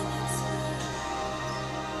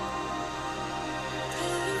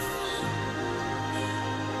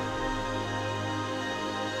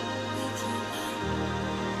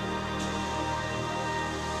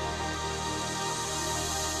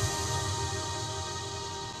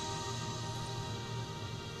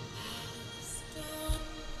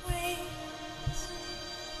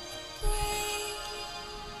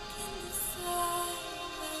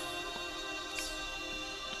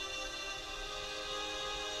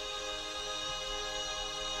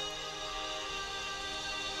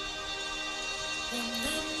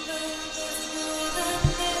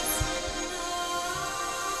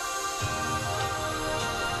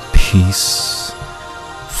 Peace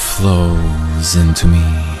flows into me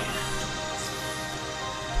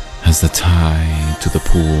as the tide to the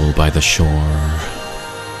pool by the shore.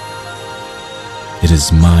 It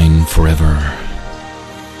is mine forever.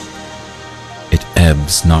 It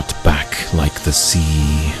ebbs not back like the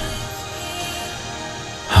sea.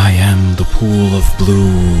 I am the pool of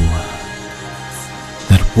blue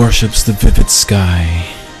that worships the vivid sky.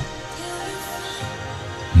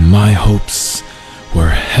 My hopes were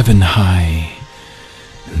heaven high,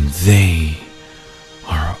 and they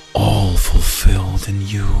are all fulfilled in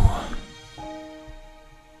you.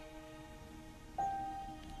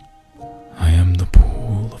 I am the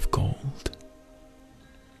pool of gold.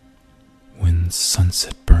 When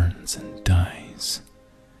sunset burns and dies,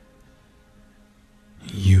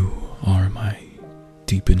 you are my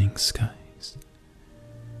deepening skies.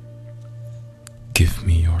 Give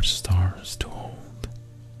me your stars to hold.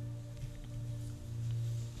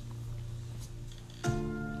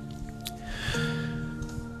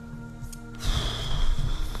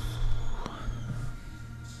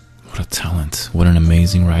 What a talent. What an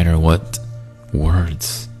amazing writer. What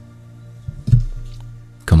words.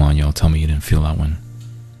 Come on, y'all. Tell me you didn't feel that one.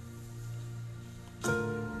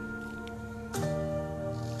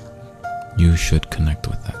 You should connect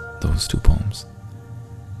with those two poems.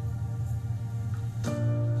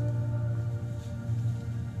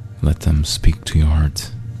 Let them speak to your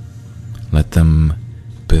heart. Let them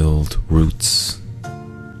build roots.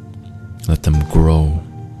 Let them grow.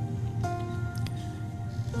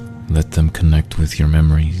 Let them connect with your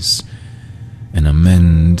memories and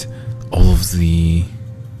amend all of the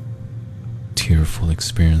tearful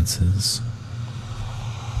experiences.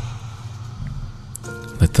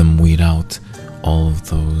 Let them weed out all of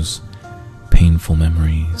those painful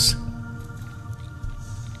memories.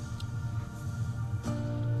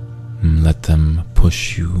 Let them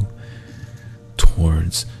push you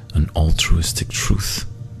towards an altruistic truth.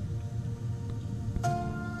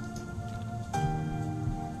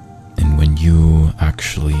 And when you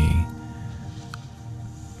actually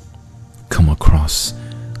come across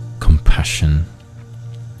compassion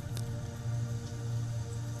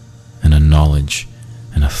and a knowledge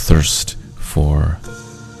and a thirst for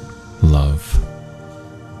love,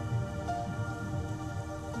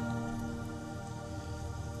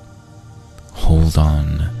 hold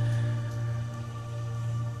on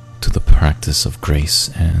to the practice of grace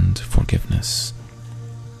and forgiveness,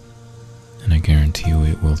 and I guarantee you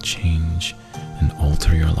it will change and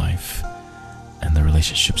alter your life and the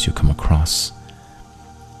relationships you come across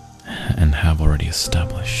and have already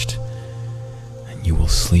established. And you will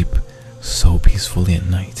sleep so peacefully at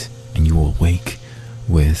night, and you will wake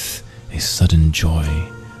with a sudden joy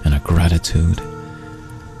and a gratitude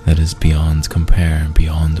that is beyond compare,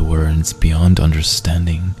 beyond words, beyond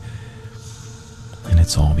understanding. And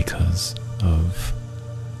it's all because of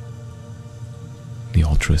the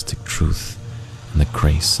altruistic truth and the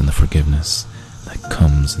grace and the forgiveness that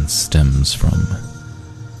comes and stems from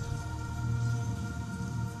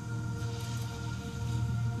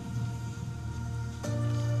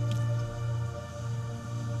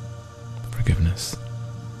forgiveness.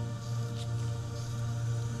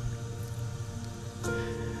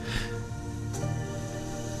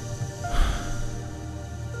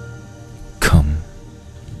 Come,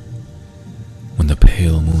 when the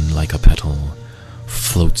pale moon like a petal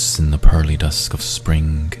floats in the pearly dusk of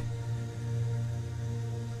spring.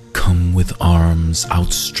 Come with arms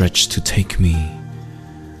outstretched to take me.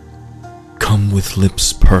 Come with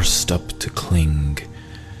lips pursed up to cling.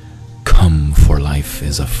 Come, for life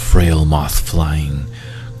is a frail moth flying,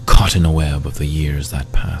 caught in a web of the years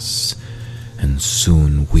that pass, and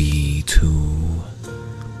soon we too,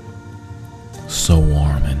 so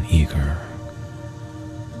warm and eager,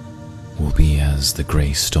 will be as the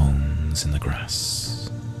grey stones in the grass.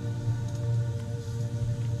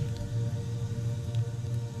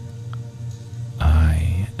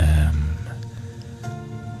 I am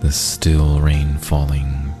the still rain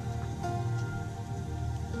falling,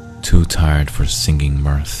 too tired for singing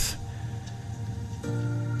mirth.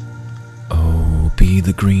 Oh, be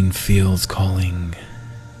the green fields calling.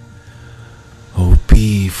 Oh,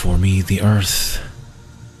 be for me the earth.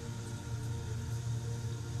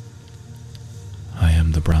 I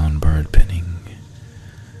am the brown bird pinning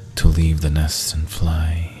to leave the nest and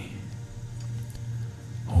fly.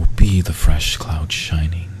 Oh, be the fresh cloud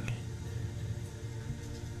shining,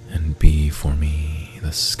 and be for me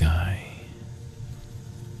the sky.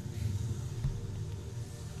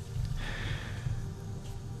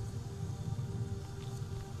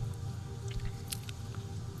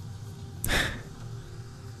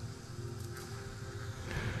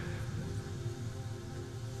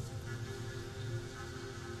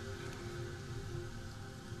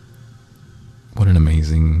 What an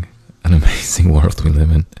amazing world we live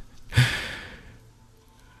in.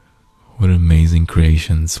 What amazing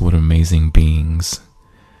creations, what amazing beings.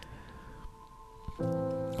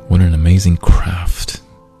 What an amazing craft.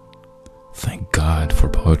 Thank God for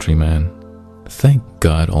poetry, man. Thank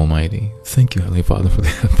God Almighty. Thank you, Heavenly Father,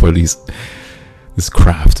 for this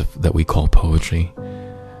craft that we call poetry.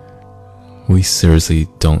 We seriously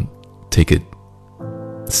don't take it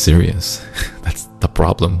serious. That's the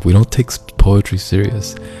problem. We don't take poetry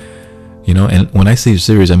serious, you know. And when I say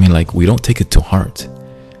serious, I mean like we don't take it to heart.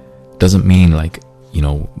 Doesn't mean like, you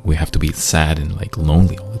know, we have to be sad and like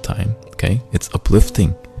lonely all the time. Okay, it's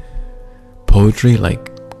uplifting. Poetry like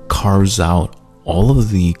carves out all of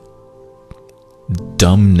the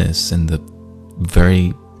dumbness and the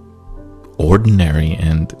very ordinary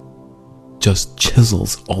and just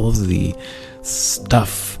chisels all of the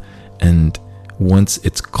stuff, and once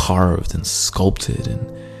it's carved and sculpted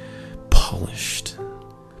and polished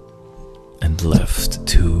and left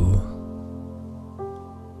to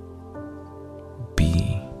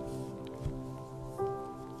be,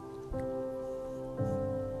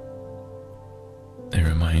 it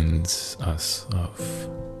reminds us of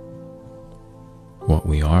what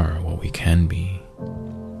we are, what we can be,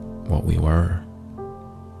 what we were.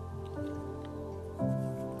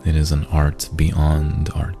 It is an art beyond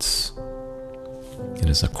arts. It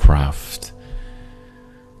is a craft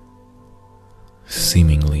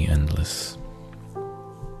seemingly endless.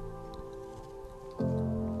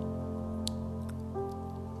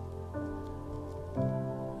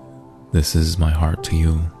 This is my heart to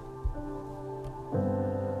you.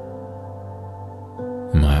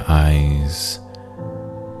 My eyes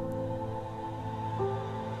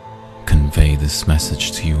convey this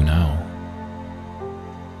message to you now.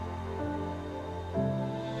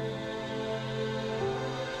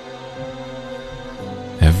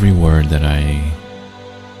 Every word that I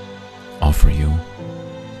offer you,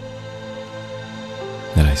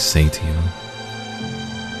 that I say to you,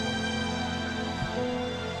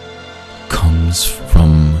 comes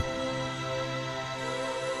from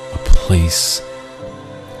a place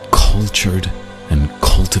cultured and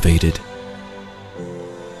cultivated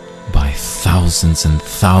by thousands and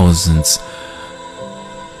thousands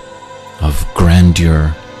of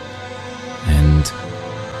grandeur and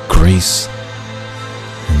grace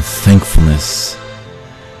and thankfulness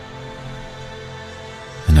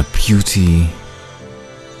and a beauty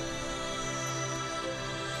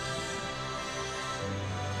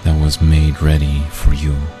that was made ready for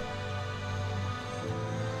you.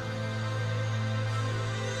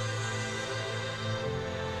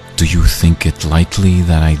 Do you think it likely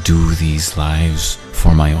that I do these lives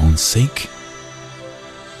for my own sake?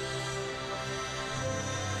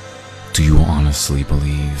 Do you honestly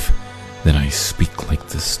believe that I speak like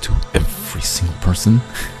this to every single person?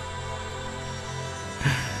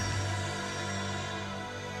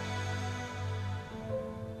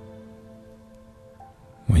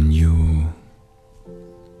 When you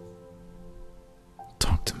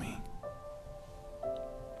talk to me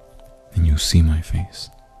and you see my face,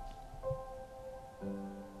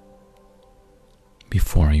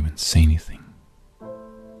 before I even say anything,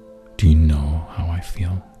 do you know how I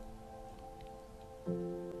feel?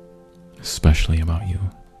 Especially about you.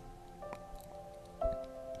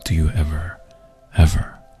 Do you ever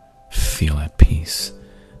feel at peace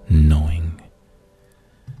knowing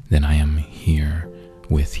that I am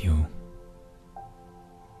you.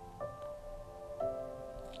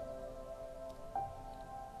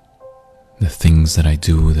 The things that I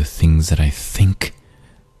do, the things that I think,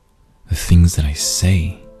 the things that I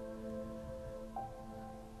say.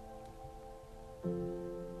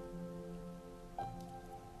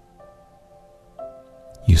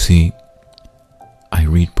 You see, I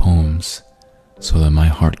read poems so that my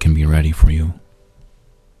heart can be ready for you.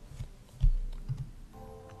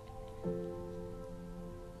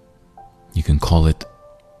 You can call it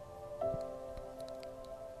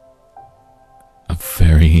a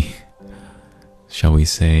very, shall we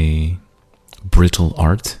say, brittle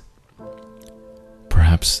art,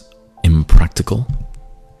 perhaps impractical,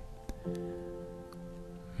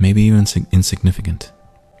 maybe even insignificant.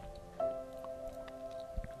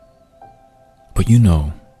 But you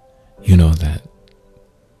know that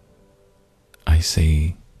I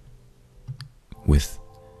say with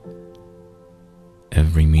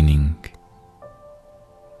every meaning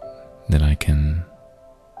that I can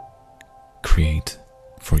create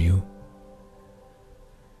for you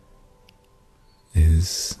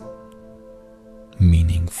is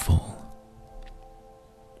meaningful,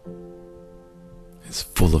 is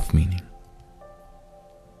full of meaning.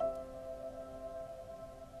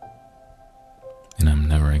 And I'm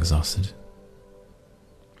never exhausted,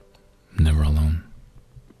 never alone,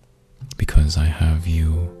 because I have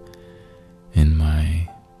you in my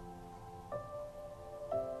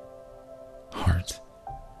heart.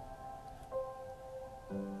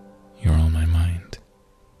 You're on my mind.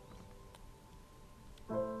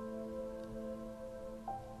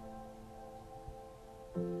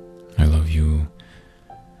 I love you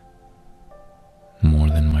more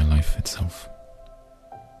than my life itself.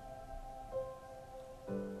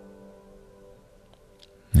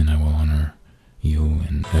 And I will honor you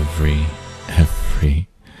in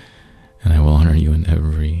and I will honor you in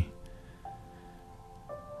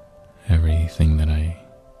everything that I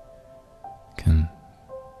can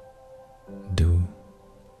do,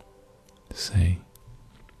 say,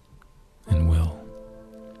 and will.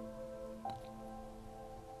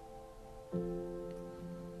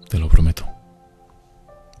 Te lo prometo.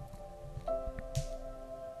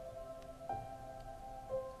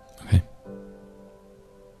 Okay?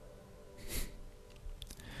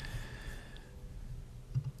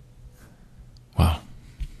 Wow.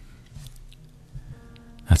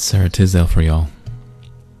 That's Sarah Tisdale for y'all.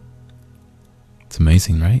 It's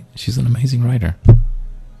amazing, right? She's an amazing writer.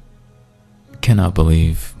 Cannot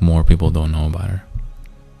believe more people don't know about her.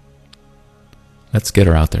 Let's get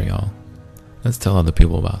her out there, y'all. Let's tell other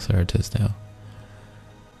people about Sarah Tisdale.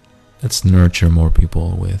 Let's nurture more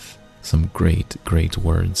people with some great, great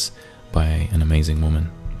words by an amazing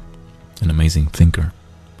woman, an amazing thinker,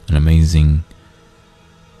 an amazing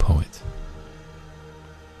poet.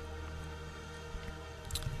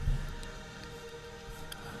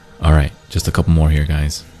 All right, just a couple more here,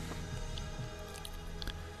 guys.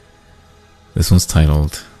 This one's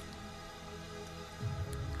titled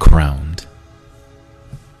Crowned.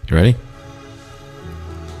 You ready?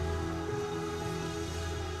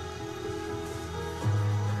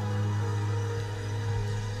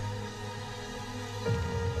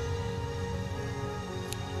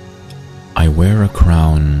 I wear a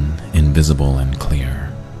crown invisible and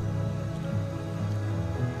clear,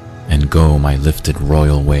 and go my lifted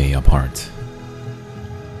royal way apart.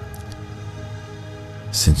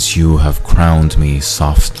 Since you have crowned me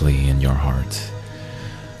softly in your heart,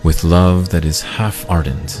 with love that is half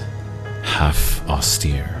ardent, half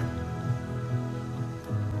austere,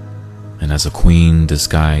 and as a queen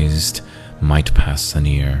disguised might pass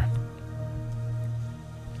anear,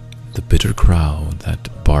 the bitter crowd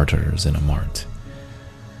that barters in a mart,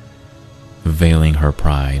 veiling her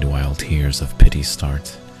pride while tears of pity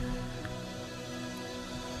start.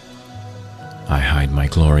 I hide my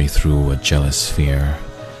glory through a jealous fear,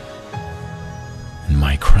 and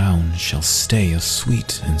my crown shall stay a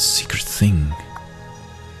sweet and secret thing,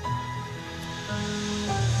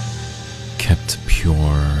 kept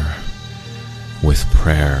pure with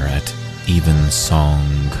prayer at even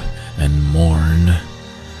song and morn.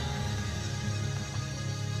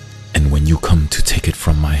 And when you come to take it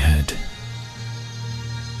from my head,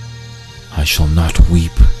 I shall not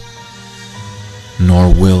weep,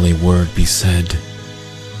 nor will a word be said,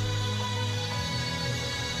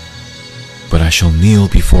 but I shall kneel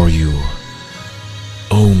before you,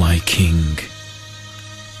 O my King,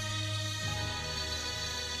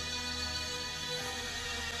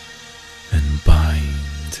 and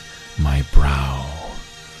bind my brow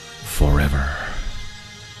forever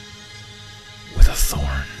with a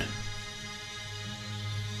thorn.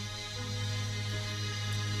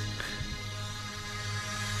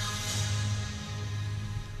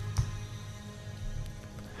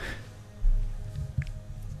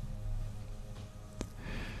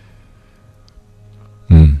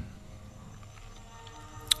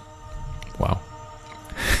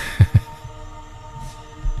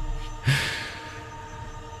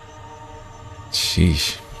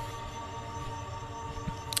 Sheesh.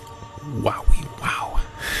 Wowie wow.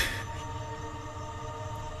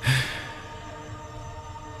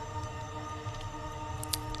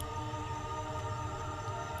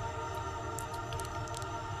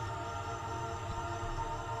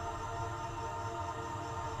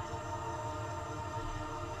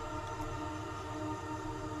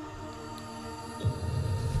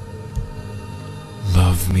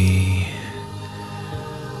 Love me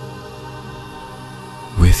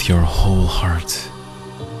with your whole heart.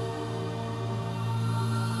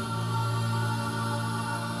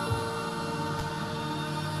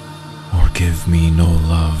 Or give me no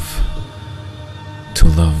love to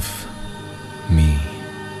love me.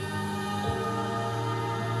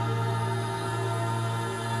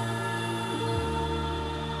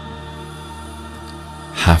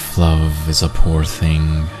 Half love is a poor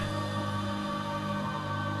thing,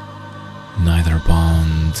 neither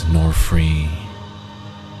bond nor free.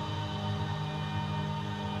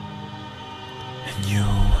 And you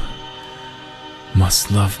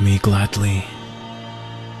must love me gladly,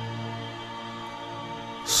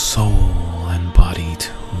 soul and body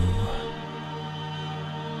too.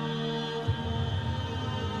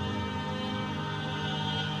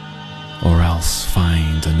 Or else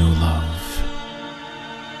find a new love.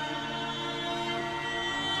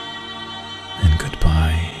 And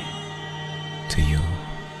goodbye to you.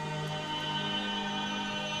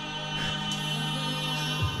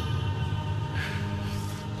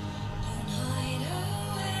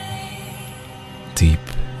 Deep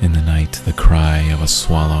in the night, the cry of a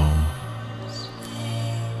swallow.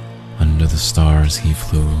 Under the stars he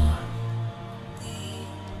flew.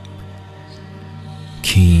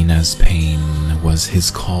 Keen as pain was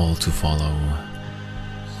his call to follow.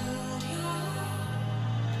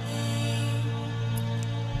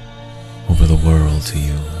 Over the world to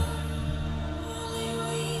you.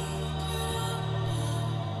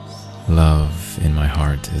 Love in my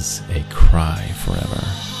heart is a cry forever.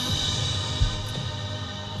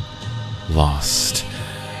 Lost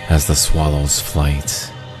as the swallow's flight,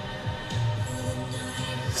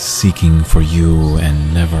 seeking for you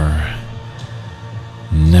and never,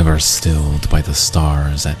 never stilled by the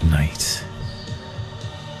stars at night.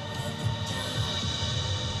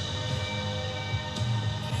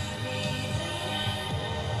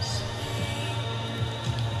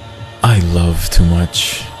 I love too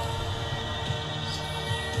much.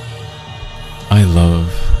 I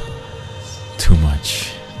love too much.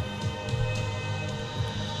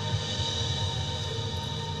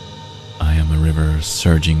 I am a river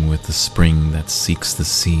surging with the spring that seeks the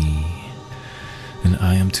sea, and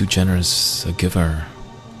I am too generous a giver.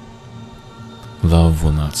 Love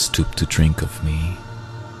will not stoop to drink of me.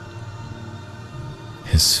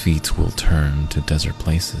 His feet will turn to desert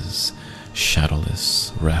places,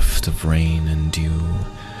 shadowless, reft of rain and dew,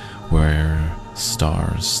 where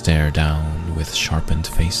stars stare down with sharpened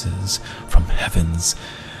faces from heavens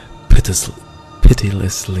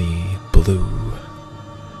pitilessly blue.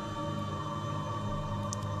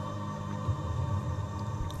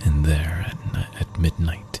 And there at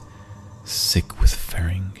midnight, sick with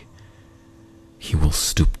faring, he will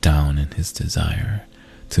stoop down in his desire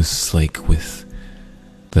to slake with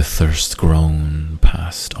the thirst grown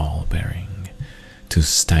past all bearing, to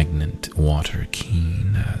stagnant water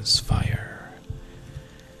keen as fire.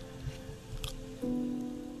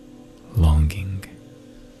 Longing.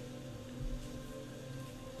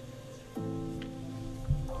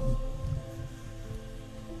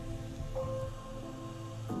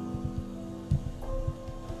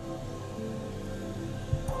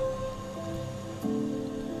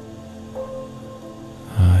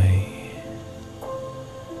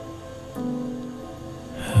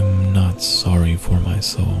 Sorry for my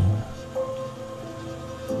soul,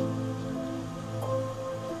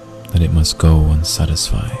 that it must go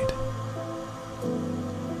unsatisfied,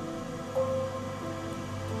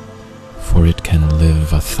 for it can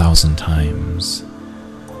live 1,000 times.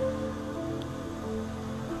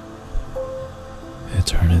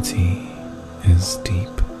 Eternity is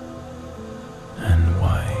deep and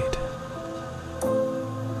wide.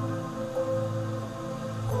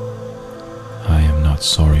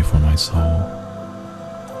 Sorry for my soul,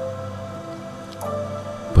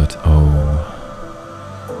 but oh,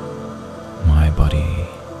 my body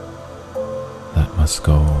that must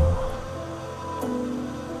go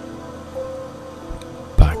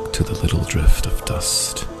back to the little drift of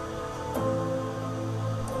dust,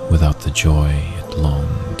 without the joy it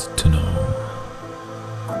longed to know.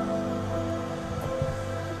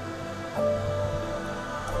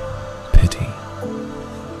 Pity.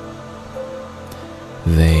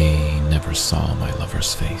 They never never saw my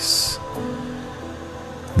lover's face.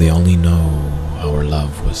 They only know our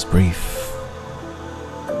love was brief,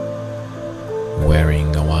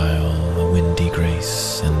 wearing a while a windy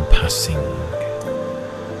grace and passing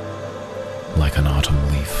like an autumn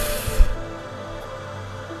leaf.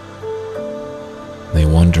 They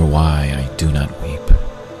wonder why I do not weep.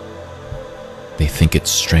 They think it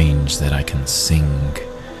strange that I can sing.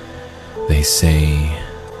 They say,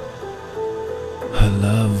 her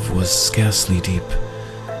love was scarcely deep,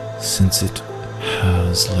 since it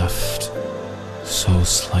has left so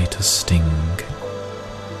slight a sting.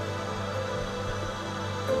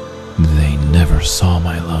 They never saw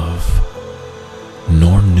my love,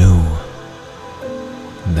 nor knew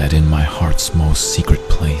that in my heart's most secret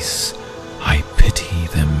place I pity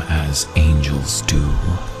them as angels do.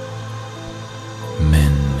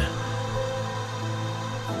 Men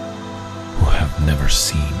who have never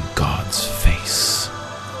seen God's face.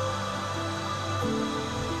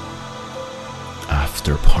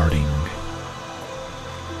 After parting,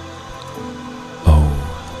 oh,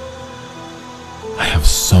 I have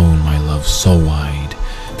sown my love so wide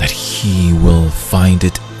that he will find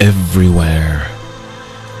it everywhere.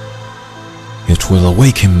 It will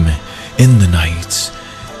awake him in the night.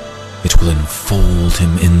 It will enfold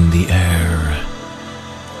him in the air.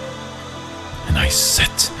 And I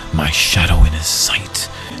set my shadow in his sight,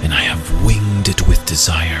 and I have winged it with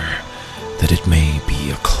desire, that it may be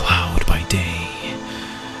a cloud by day,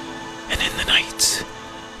 and in the night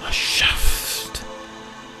a shaft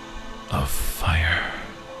of fire.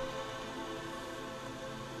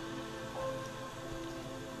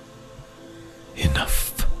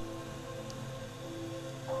 Enough.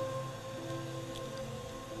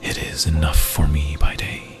 It is enough for me by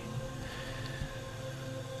day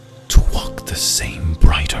to walk the same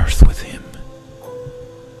bright earth with him.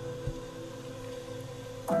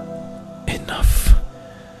 Enough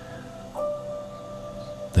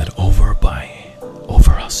that over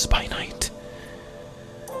us by night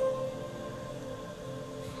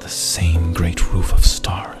the same great roof of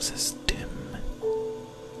stars is dim.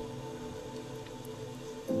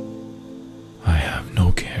 I have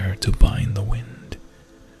no care to bind the wind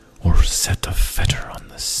or set a fetter on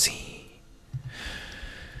the sea.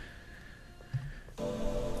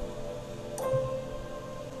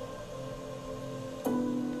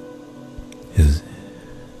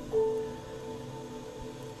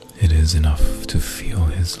 It is enough to feel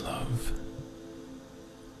his love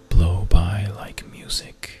blow by like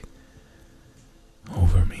music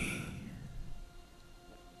over me.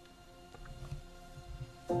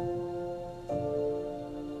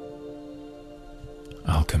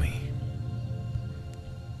 Alchemy.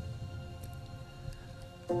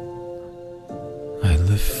 I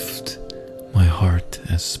lift my heart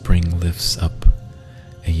as spring lifts up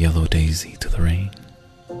a yellow daisy to the rain.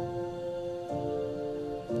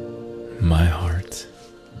 My heart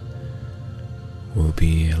will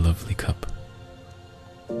be a lovely cup,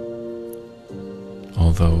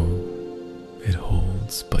 although it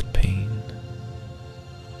holds but pain.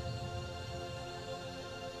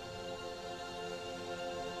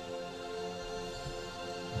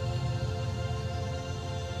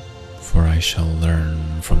 For I shall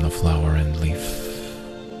learn from the flower and leaf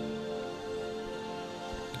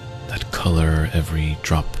that color every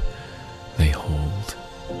drop they hold,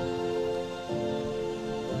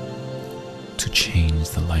 to change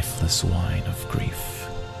the lifeless wine of grief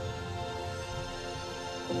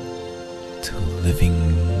to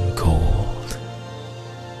living gold.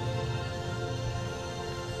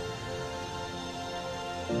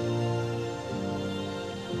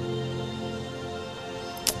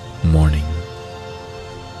 Morning.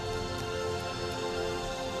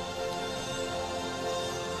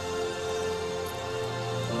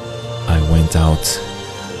 I went out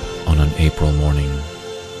on an April morning,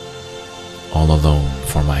 all alone,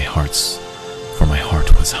 for my heart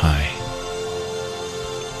was high.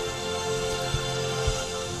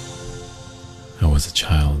 I was a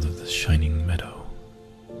child of the shining meadow.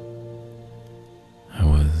 I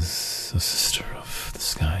was a sister of the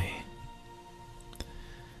sky.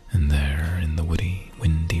 And there, in the woody,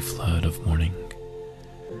 windy flood of morning,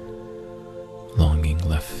 longing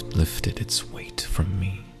lifted its weight from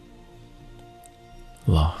me,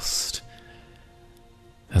 lost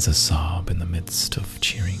as a sob in the midst of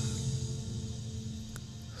cheering,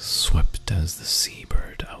 swept as the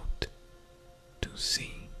seabird out to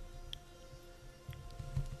sea.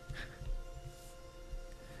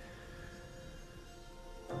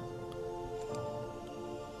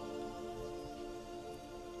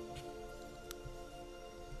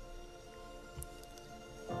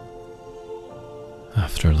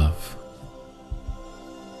 After love,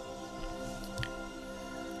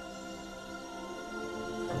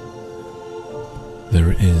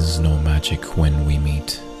 There is no magic when we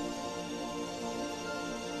meet.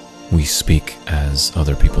 We speak as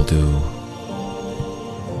other people do.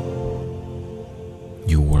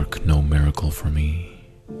 You work no miracle for me,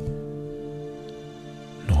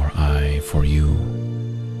 nor I for you.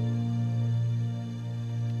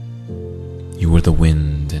 You were the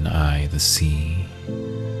wind and I the sea.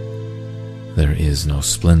 There is no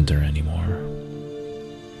splendor anymore.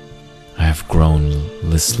 I have grown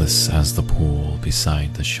listless as the pool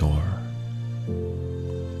beside the shore.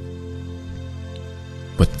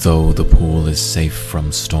 But though the pool is safe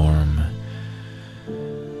from storm,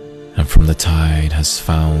 and from the tide has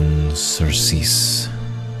found surcease,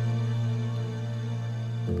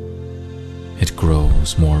 it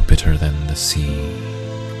grows more bitter than the sea,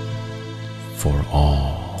 for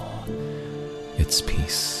all its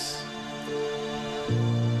peace.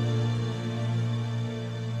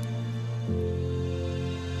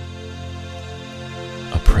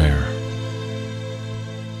 A prayer.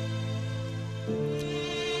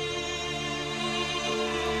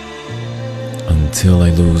 Until I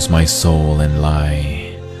lose my soul and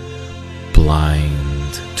lie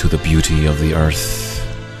blind to the beauty of the earth,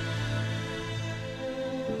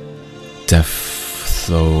 deaf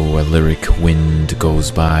though a lyric wind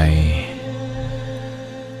goes by,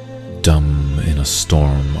 dumb in a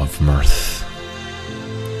storm of mirth.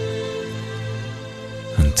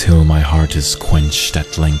 Until my heart is quenched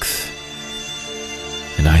at length,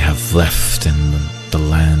 and I have left in the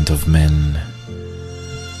land of men.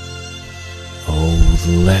 Oh,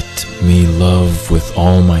 let me love with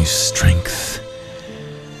all my strength,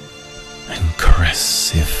 and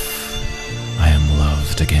caress if I am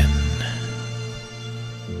loved again.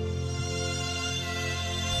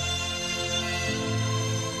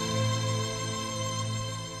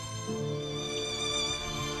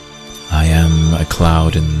 I am a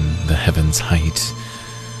cloud in the heaven's height.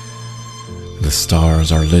 The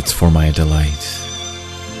stars are lit for my delight.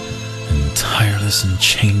 And tireless and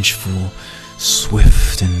changeful,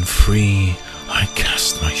 swift and free, I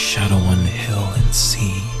cast my shadow on hill and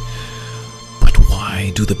sea. But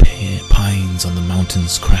why do the pines on the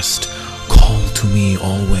mountain's crest call to me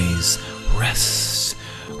always, rest,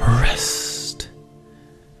 rest?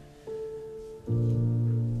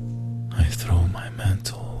 I throw my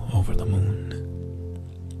mantle over the moon,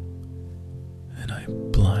 and I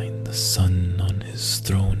blind the sun on his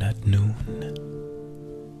throne at noon.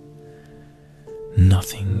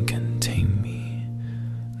 Nothing can tame me,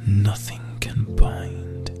 nothing can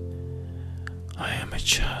bind. I am a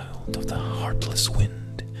child of the heartless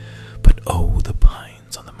wind, but oh, the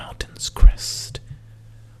pines on the mountain's crest,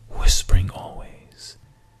 whispering always,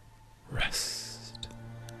 rest,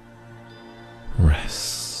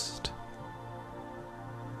 rest.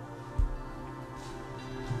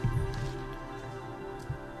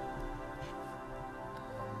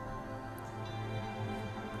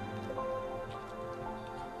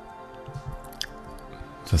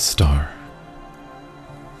 The star.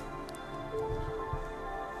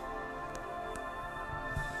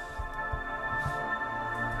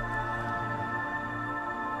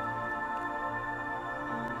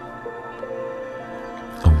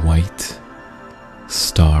 A white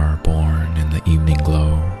star born in the evening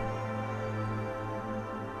glow.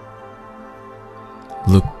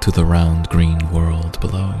 Look to the round green world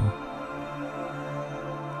below.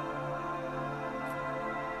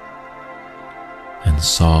 And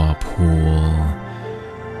saw a pool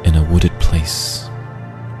in a wooded place.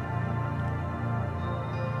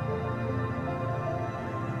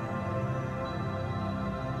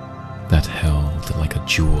 That held like a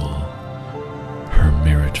jewel her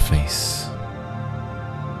mirrored face.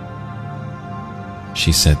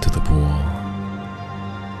 She said to the pool,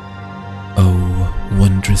 "Oh,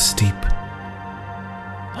 wondrous deep,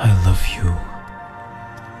 I love you.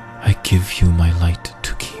 I give you my light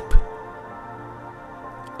to keep.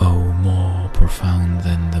 Oh, more profound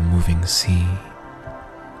than the moving sea,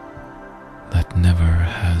 that never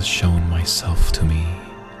has shown myself to me.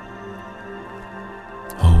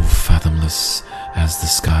 Oh, fathomless as the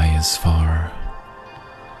sky is far,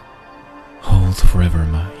 hold forever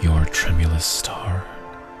your tremulous star."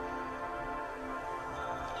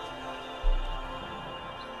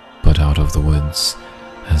 But out of the woods,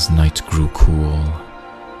 as night grew cool,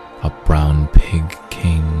 a brown pig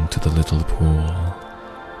came to the little pool.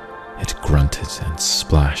 It grunted and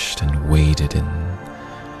splashed and waded in,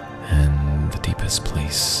 and the deepest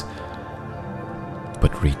place,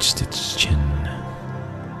 but reached its chin.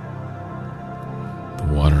 The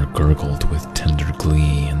water gurgled with tender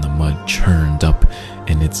glee, and the mud churned up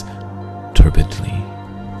in its turbidly.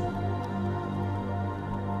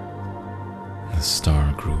 The the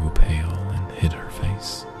star grew pale and hid her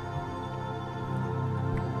face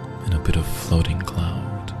in a bit of floating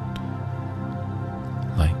cloud,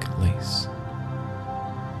 like lace.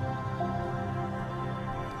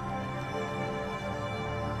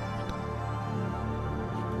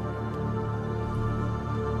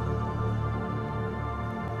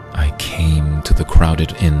 I came to the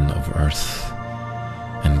crowded inn of earth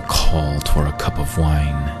and called for a cup of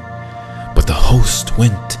wine, but the host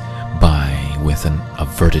went by with an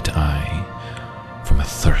averted eye from a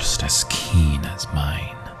thirst as keen as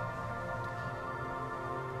mine.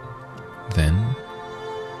 Then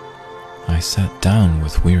I sat down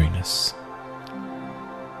with weariness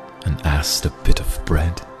and asked a bit of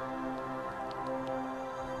bread,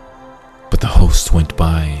 but the host went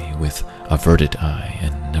by with averted eye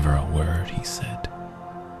and never a word he said,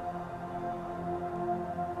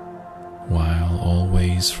 while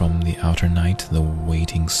always from the outer night the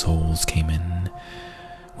waiting souls came in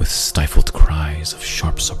with stifled cries of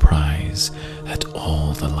sharp surprise at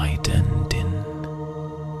all the light and din.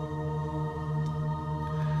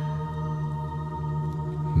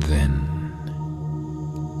 Then,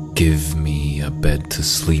 give me a bed to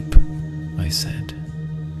sleep, I said,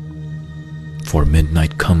 for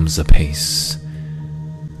midnight comes apace.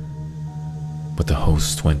 But the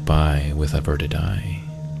host went by with averted eye,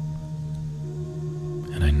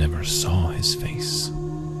 and I never saw his face.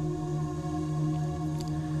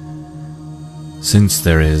 Since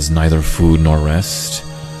there is neither food nor rest,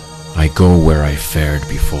 I go where I fared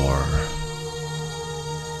before.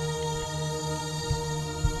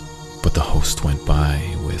 But the host went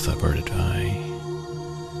by with averted eye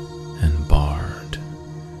and barred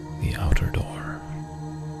the outer door.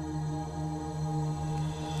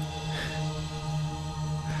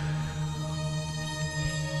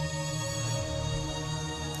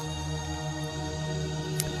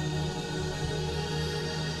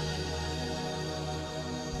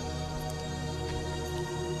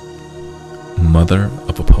 Mother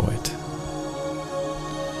of a poet.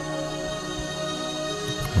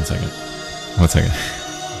 One second.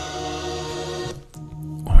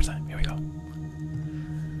 One more time. Here we go.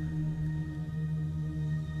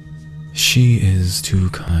 She is too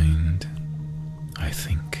kind, I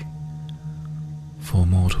think, for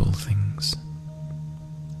mortal things,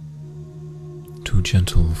 too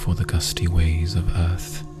gentle for the gusty ways of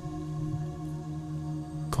earth.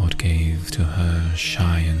 God gave to her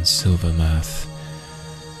shy and silver mirth,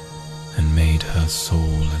 and made her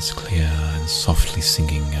soul as clear and softly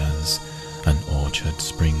singing as an orchard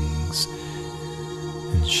springs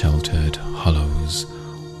in sheltered hollows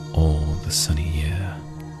all the sunny year.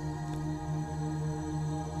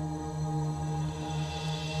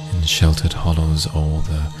 In sheltered hollows all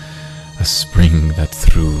a spring that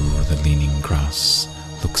through the leaning grass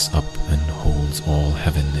looks up and holds all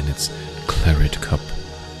heaven in its claret cup,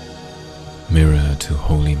 mirror to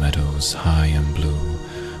holy meadows high and blue,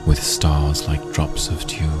 with stars like drops of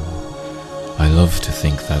dew. I love to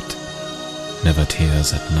think that never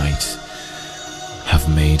tears at night have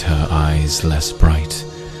made her eyes less bright,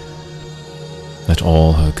 that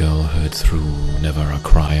all her girlhood through never a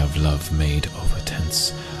cry of love made over tense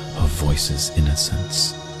her voice's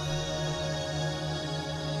innocence.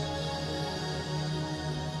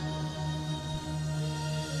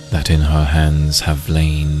 That in her hands have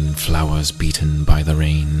lain flowers beaten by the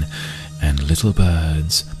rain, and little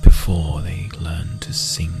birds, before they learn to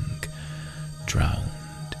sing,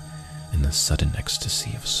 drowned in the sudden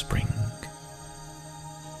ecstasy of spring.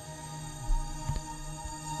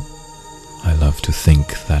 I love to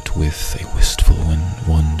think that with a wistful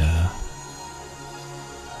wonder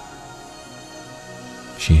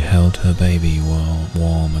she held her baby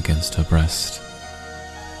warm against her breast,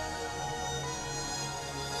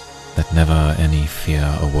 that never any fear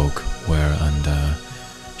awoke whereunder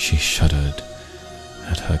she shuddered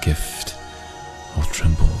at her gift, or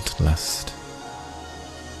trembled lest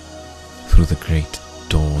through the great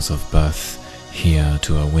doors of birth here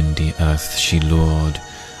to a windy earth she lured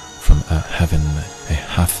from a heaven a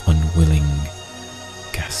half unwilling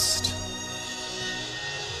guest.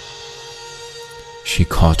 She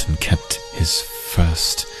caught and kept his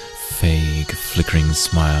first vague flickering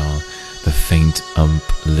smile, the faint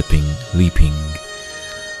leaping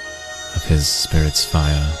of his spirit's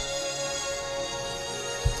fire,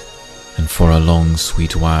 and for a long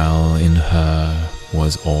sweet while in her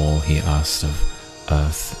was all he asked of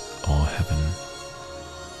earth or heaven.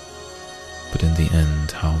 But in the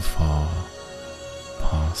end, how far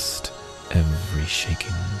past every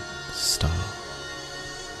shaking star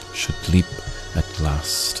should leap at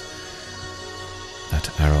last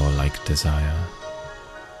that arrow-like desire,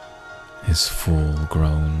 his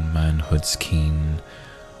full-grown manhood's keen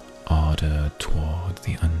ardor toward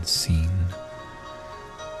the unseen.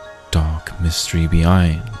 Dark mystery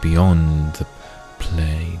beyond the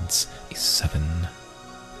Pleiades is 7.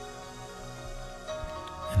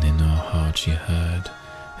 And in her heart she heard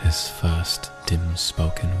his first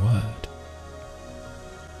dim-spoken word.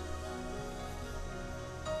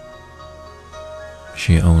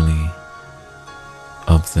 She only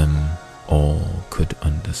of them all could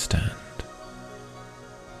understand,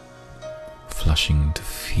 flushing to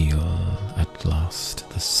feel at last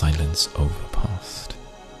the silence overpast,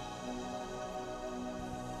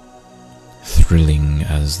 thrilling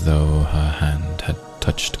as though her hand had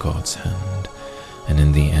touched God's hand, and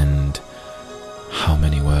in the end, how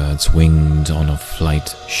many words winged on a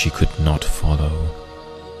flight she could not follow.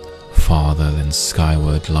 Farther than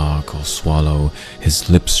skyward lark or swallow, his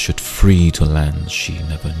lips should free to land she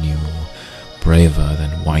never knew, braver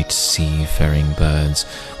than white sea-faring birds,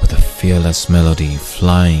 with a fearless melody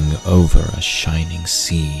flying over a shining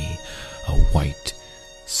sea, a white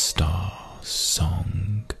star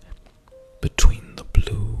song between the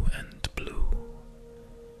blue and blue.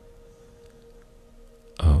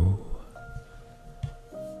 Oh,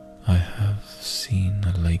 I have seen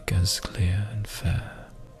a lake as clear and fair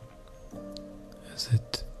as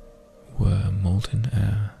it were molten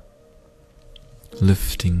air,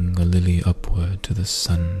 lifting a lily upward to the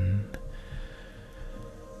sun.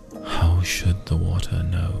 How should the water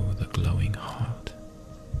know the glowing heart?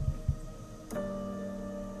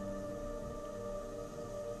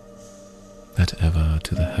 That ever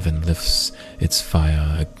to the heaven lifts its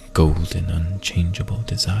fire, a golden unchangeable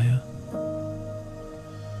desire?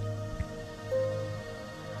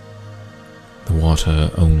 The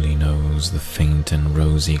water only knows the faint and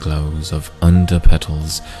rosy glows of under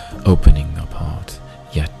petals opening apart,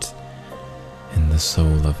 yet in the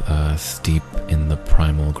soul of earth, deep in the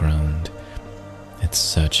primal ground, its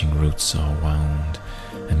searching roots are wound,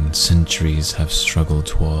 and centuries have struggled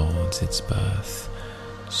towards its birth.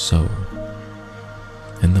 So,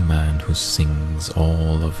 in the man who sings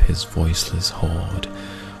all of his voiceless horde,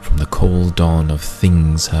 from the cold dawn of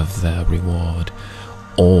things have their reward,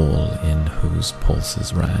 all in whose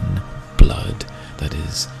pulses ran blood that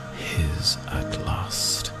is his at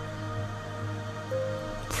last.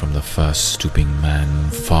 From the first stooping man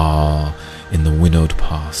far in the winnowed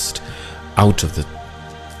past, out of the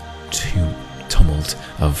tumult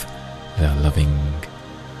of their loving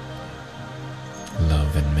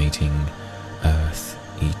love and mating, earth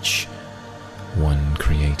each one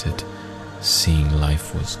created, seeing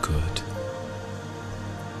life was good,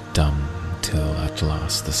 dumb till at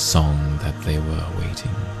last the song that they were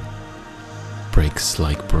awaiting breaks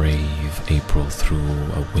like brave April through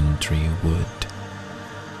a wintry wood.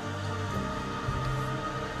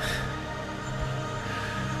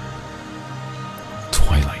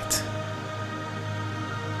 Twilight.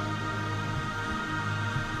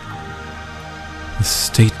 The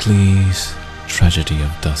stately tragedy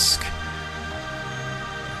of dusk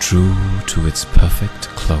drew to its perfect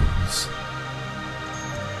close.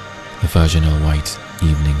 The virginal white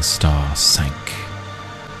evening star sank,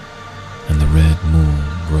 and the red moon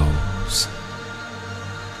rose.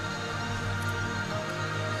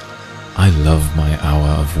 I love my hour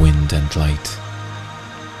of wind and light.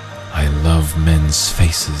 I love men's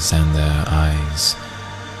faces and their eyes.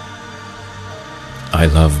 I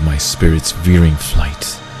love my spirit's veering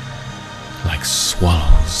flight, like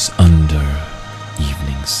swallows under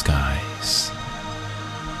evening skies.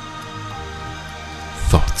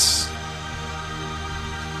 Thoughts.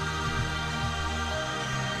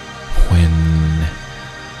 When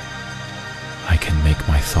I can make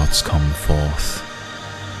my thoughts come forth,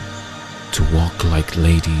 to walk like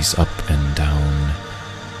ladies up and down,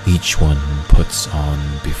 each one puts on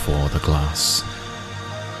before the glass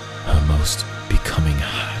her most becoming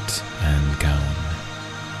hat and gown.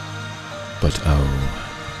 But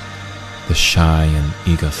oh, the shy and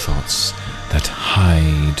eager thoughts that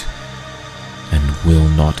hide and will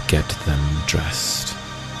not get them dressed.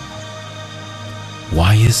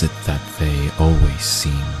 Why is it that they always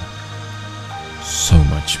seem so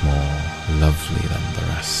much more lovely than the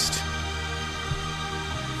rest?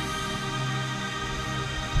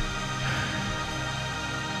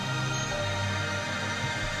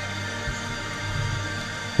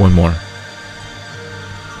 One more.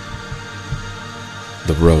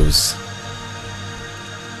 The rose.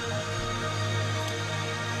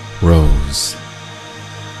 Rose.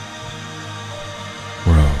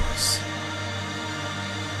 Rose.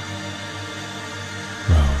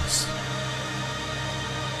 Rose.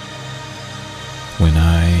 When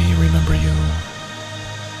I remember you,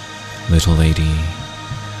 Little lady,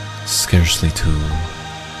 scarcely two,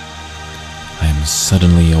 I am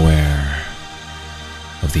suddenly aware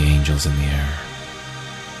of the angels in the air.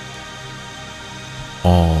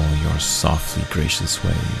 All your softly gracious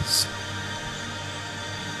ways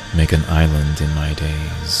make an island in my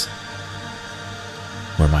days,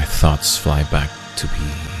 where my thoughts fly back to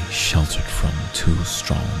be sheltered from too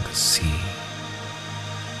strong a sea.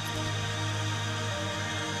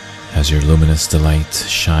 As your luminous delight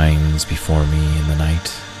shines before me in the night,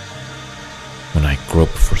 when I grope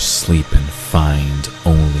for sleep and find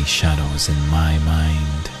only shadows in my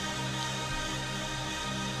mind.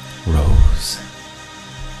 Rose,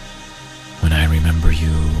 when I remember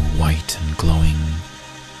you white and glowing,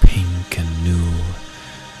 pink and new,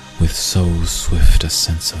 with so swift a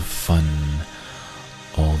sense of fun,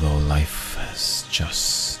 although life has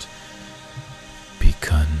just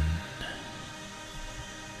begun.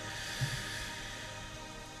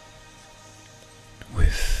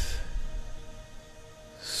 With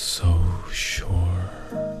so sure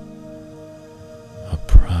a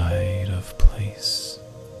pride of place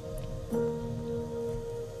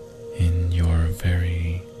in your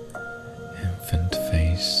very infant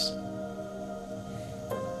face,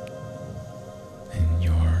 in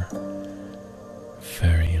your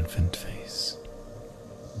very infant face.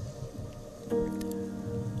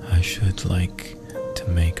 I should like to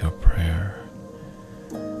make a prayer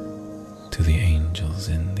to the angels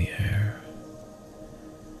in the air.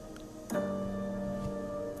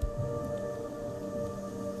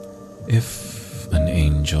 If an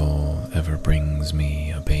angel ever brings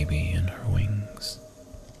me a baby in her wings,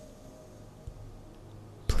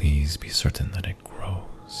 please be certain that it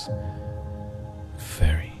grows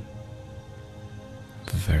very,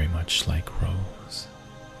 very much like Rose.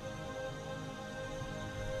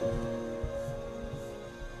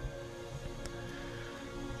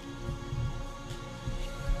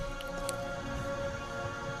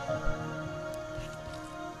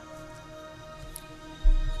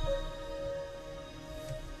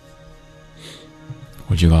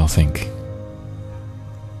 What do you all think?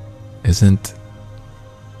 Isn't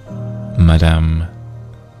Madame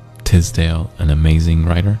Tisdale an amazing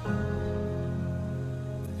writer?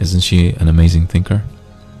 Isn't she an amazing thinker?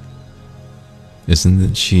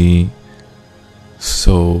 Isn't she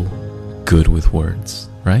so good with words,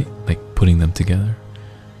 right? Like putting them together,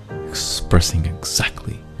 expressing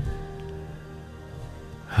exactly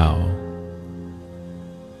how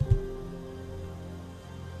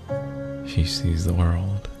she sees the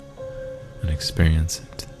world and experiences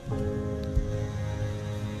it.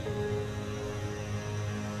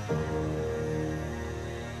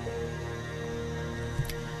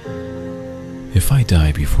 If I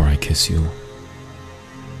die before I kiss you,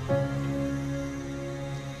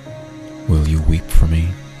 will you weep for me?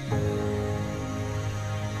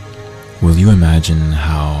 Will you imagine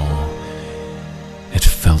how it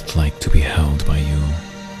felt like to be held by you,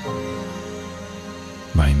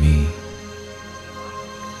 by me?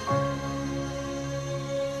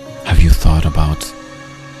 Have you thought about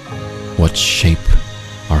what shape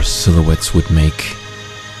our silhouettes would make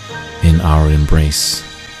in our embrace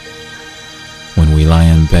when we lie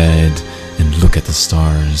in bed and look at the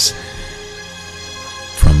stars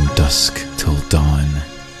from dusk till dawn?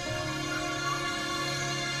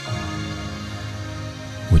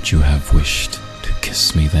 Would you have wished to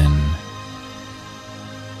kiss me then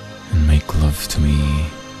and make love to me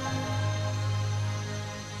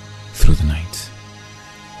through the night?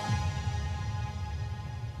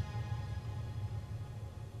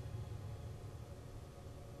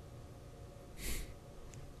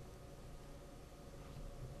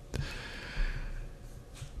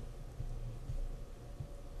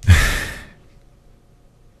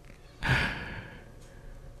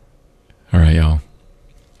 Alright, y'all.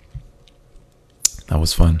 That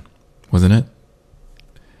was fun, wasn't it?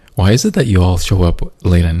 Why is it that you all show up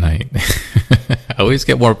late at night? I always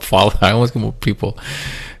get more people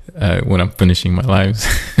when I'm finishing my lives.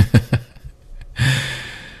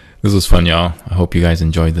 This was fun, y'all. I hope you guys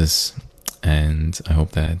enjoyed this, and I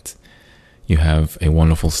hope that you have a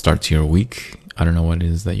wonderful start to your week. I don't know what it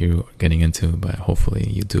is that you're getting into, but hopefully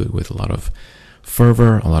you do it with a lot of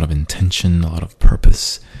fervor, a lot of intention, a lot of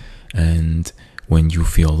purpose. And when you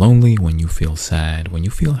feel lonely, when you feel sad, when you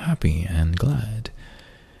feel happy and glad,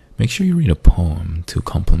 make sure you read a poem to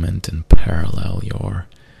complement and parallel your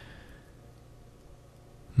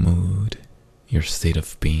mood, your state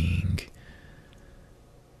of being,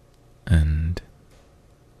 and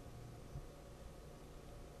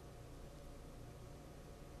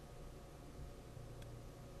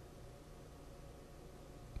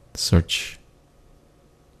search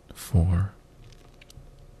for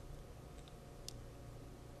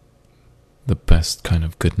the best kind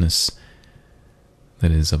of goodness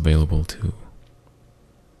that is available to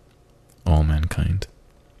all mankind.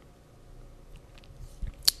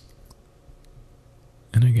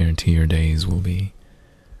 And I guarantee your days will be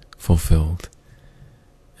fulfilled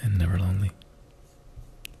and never lonely.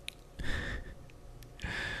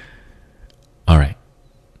 Alright.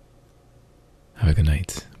 Have a good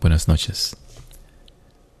night. Buenas noches.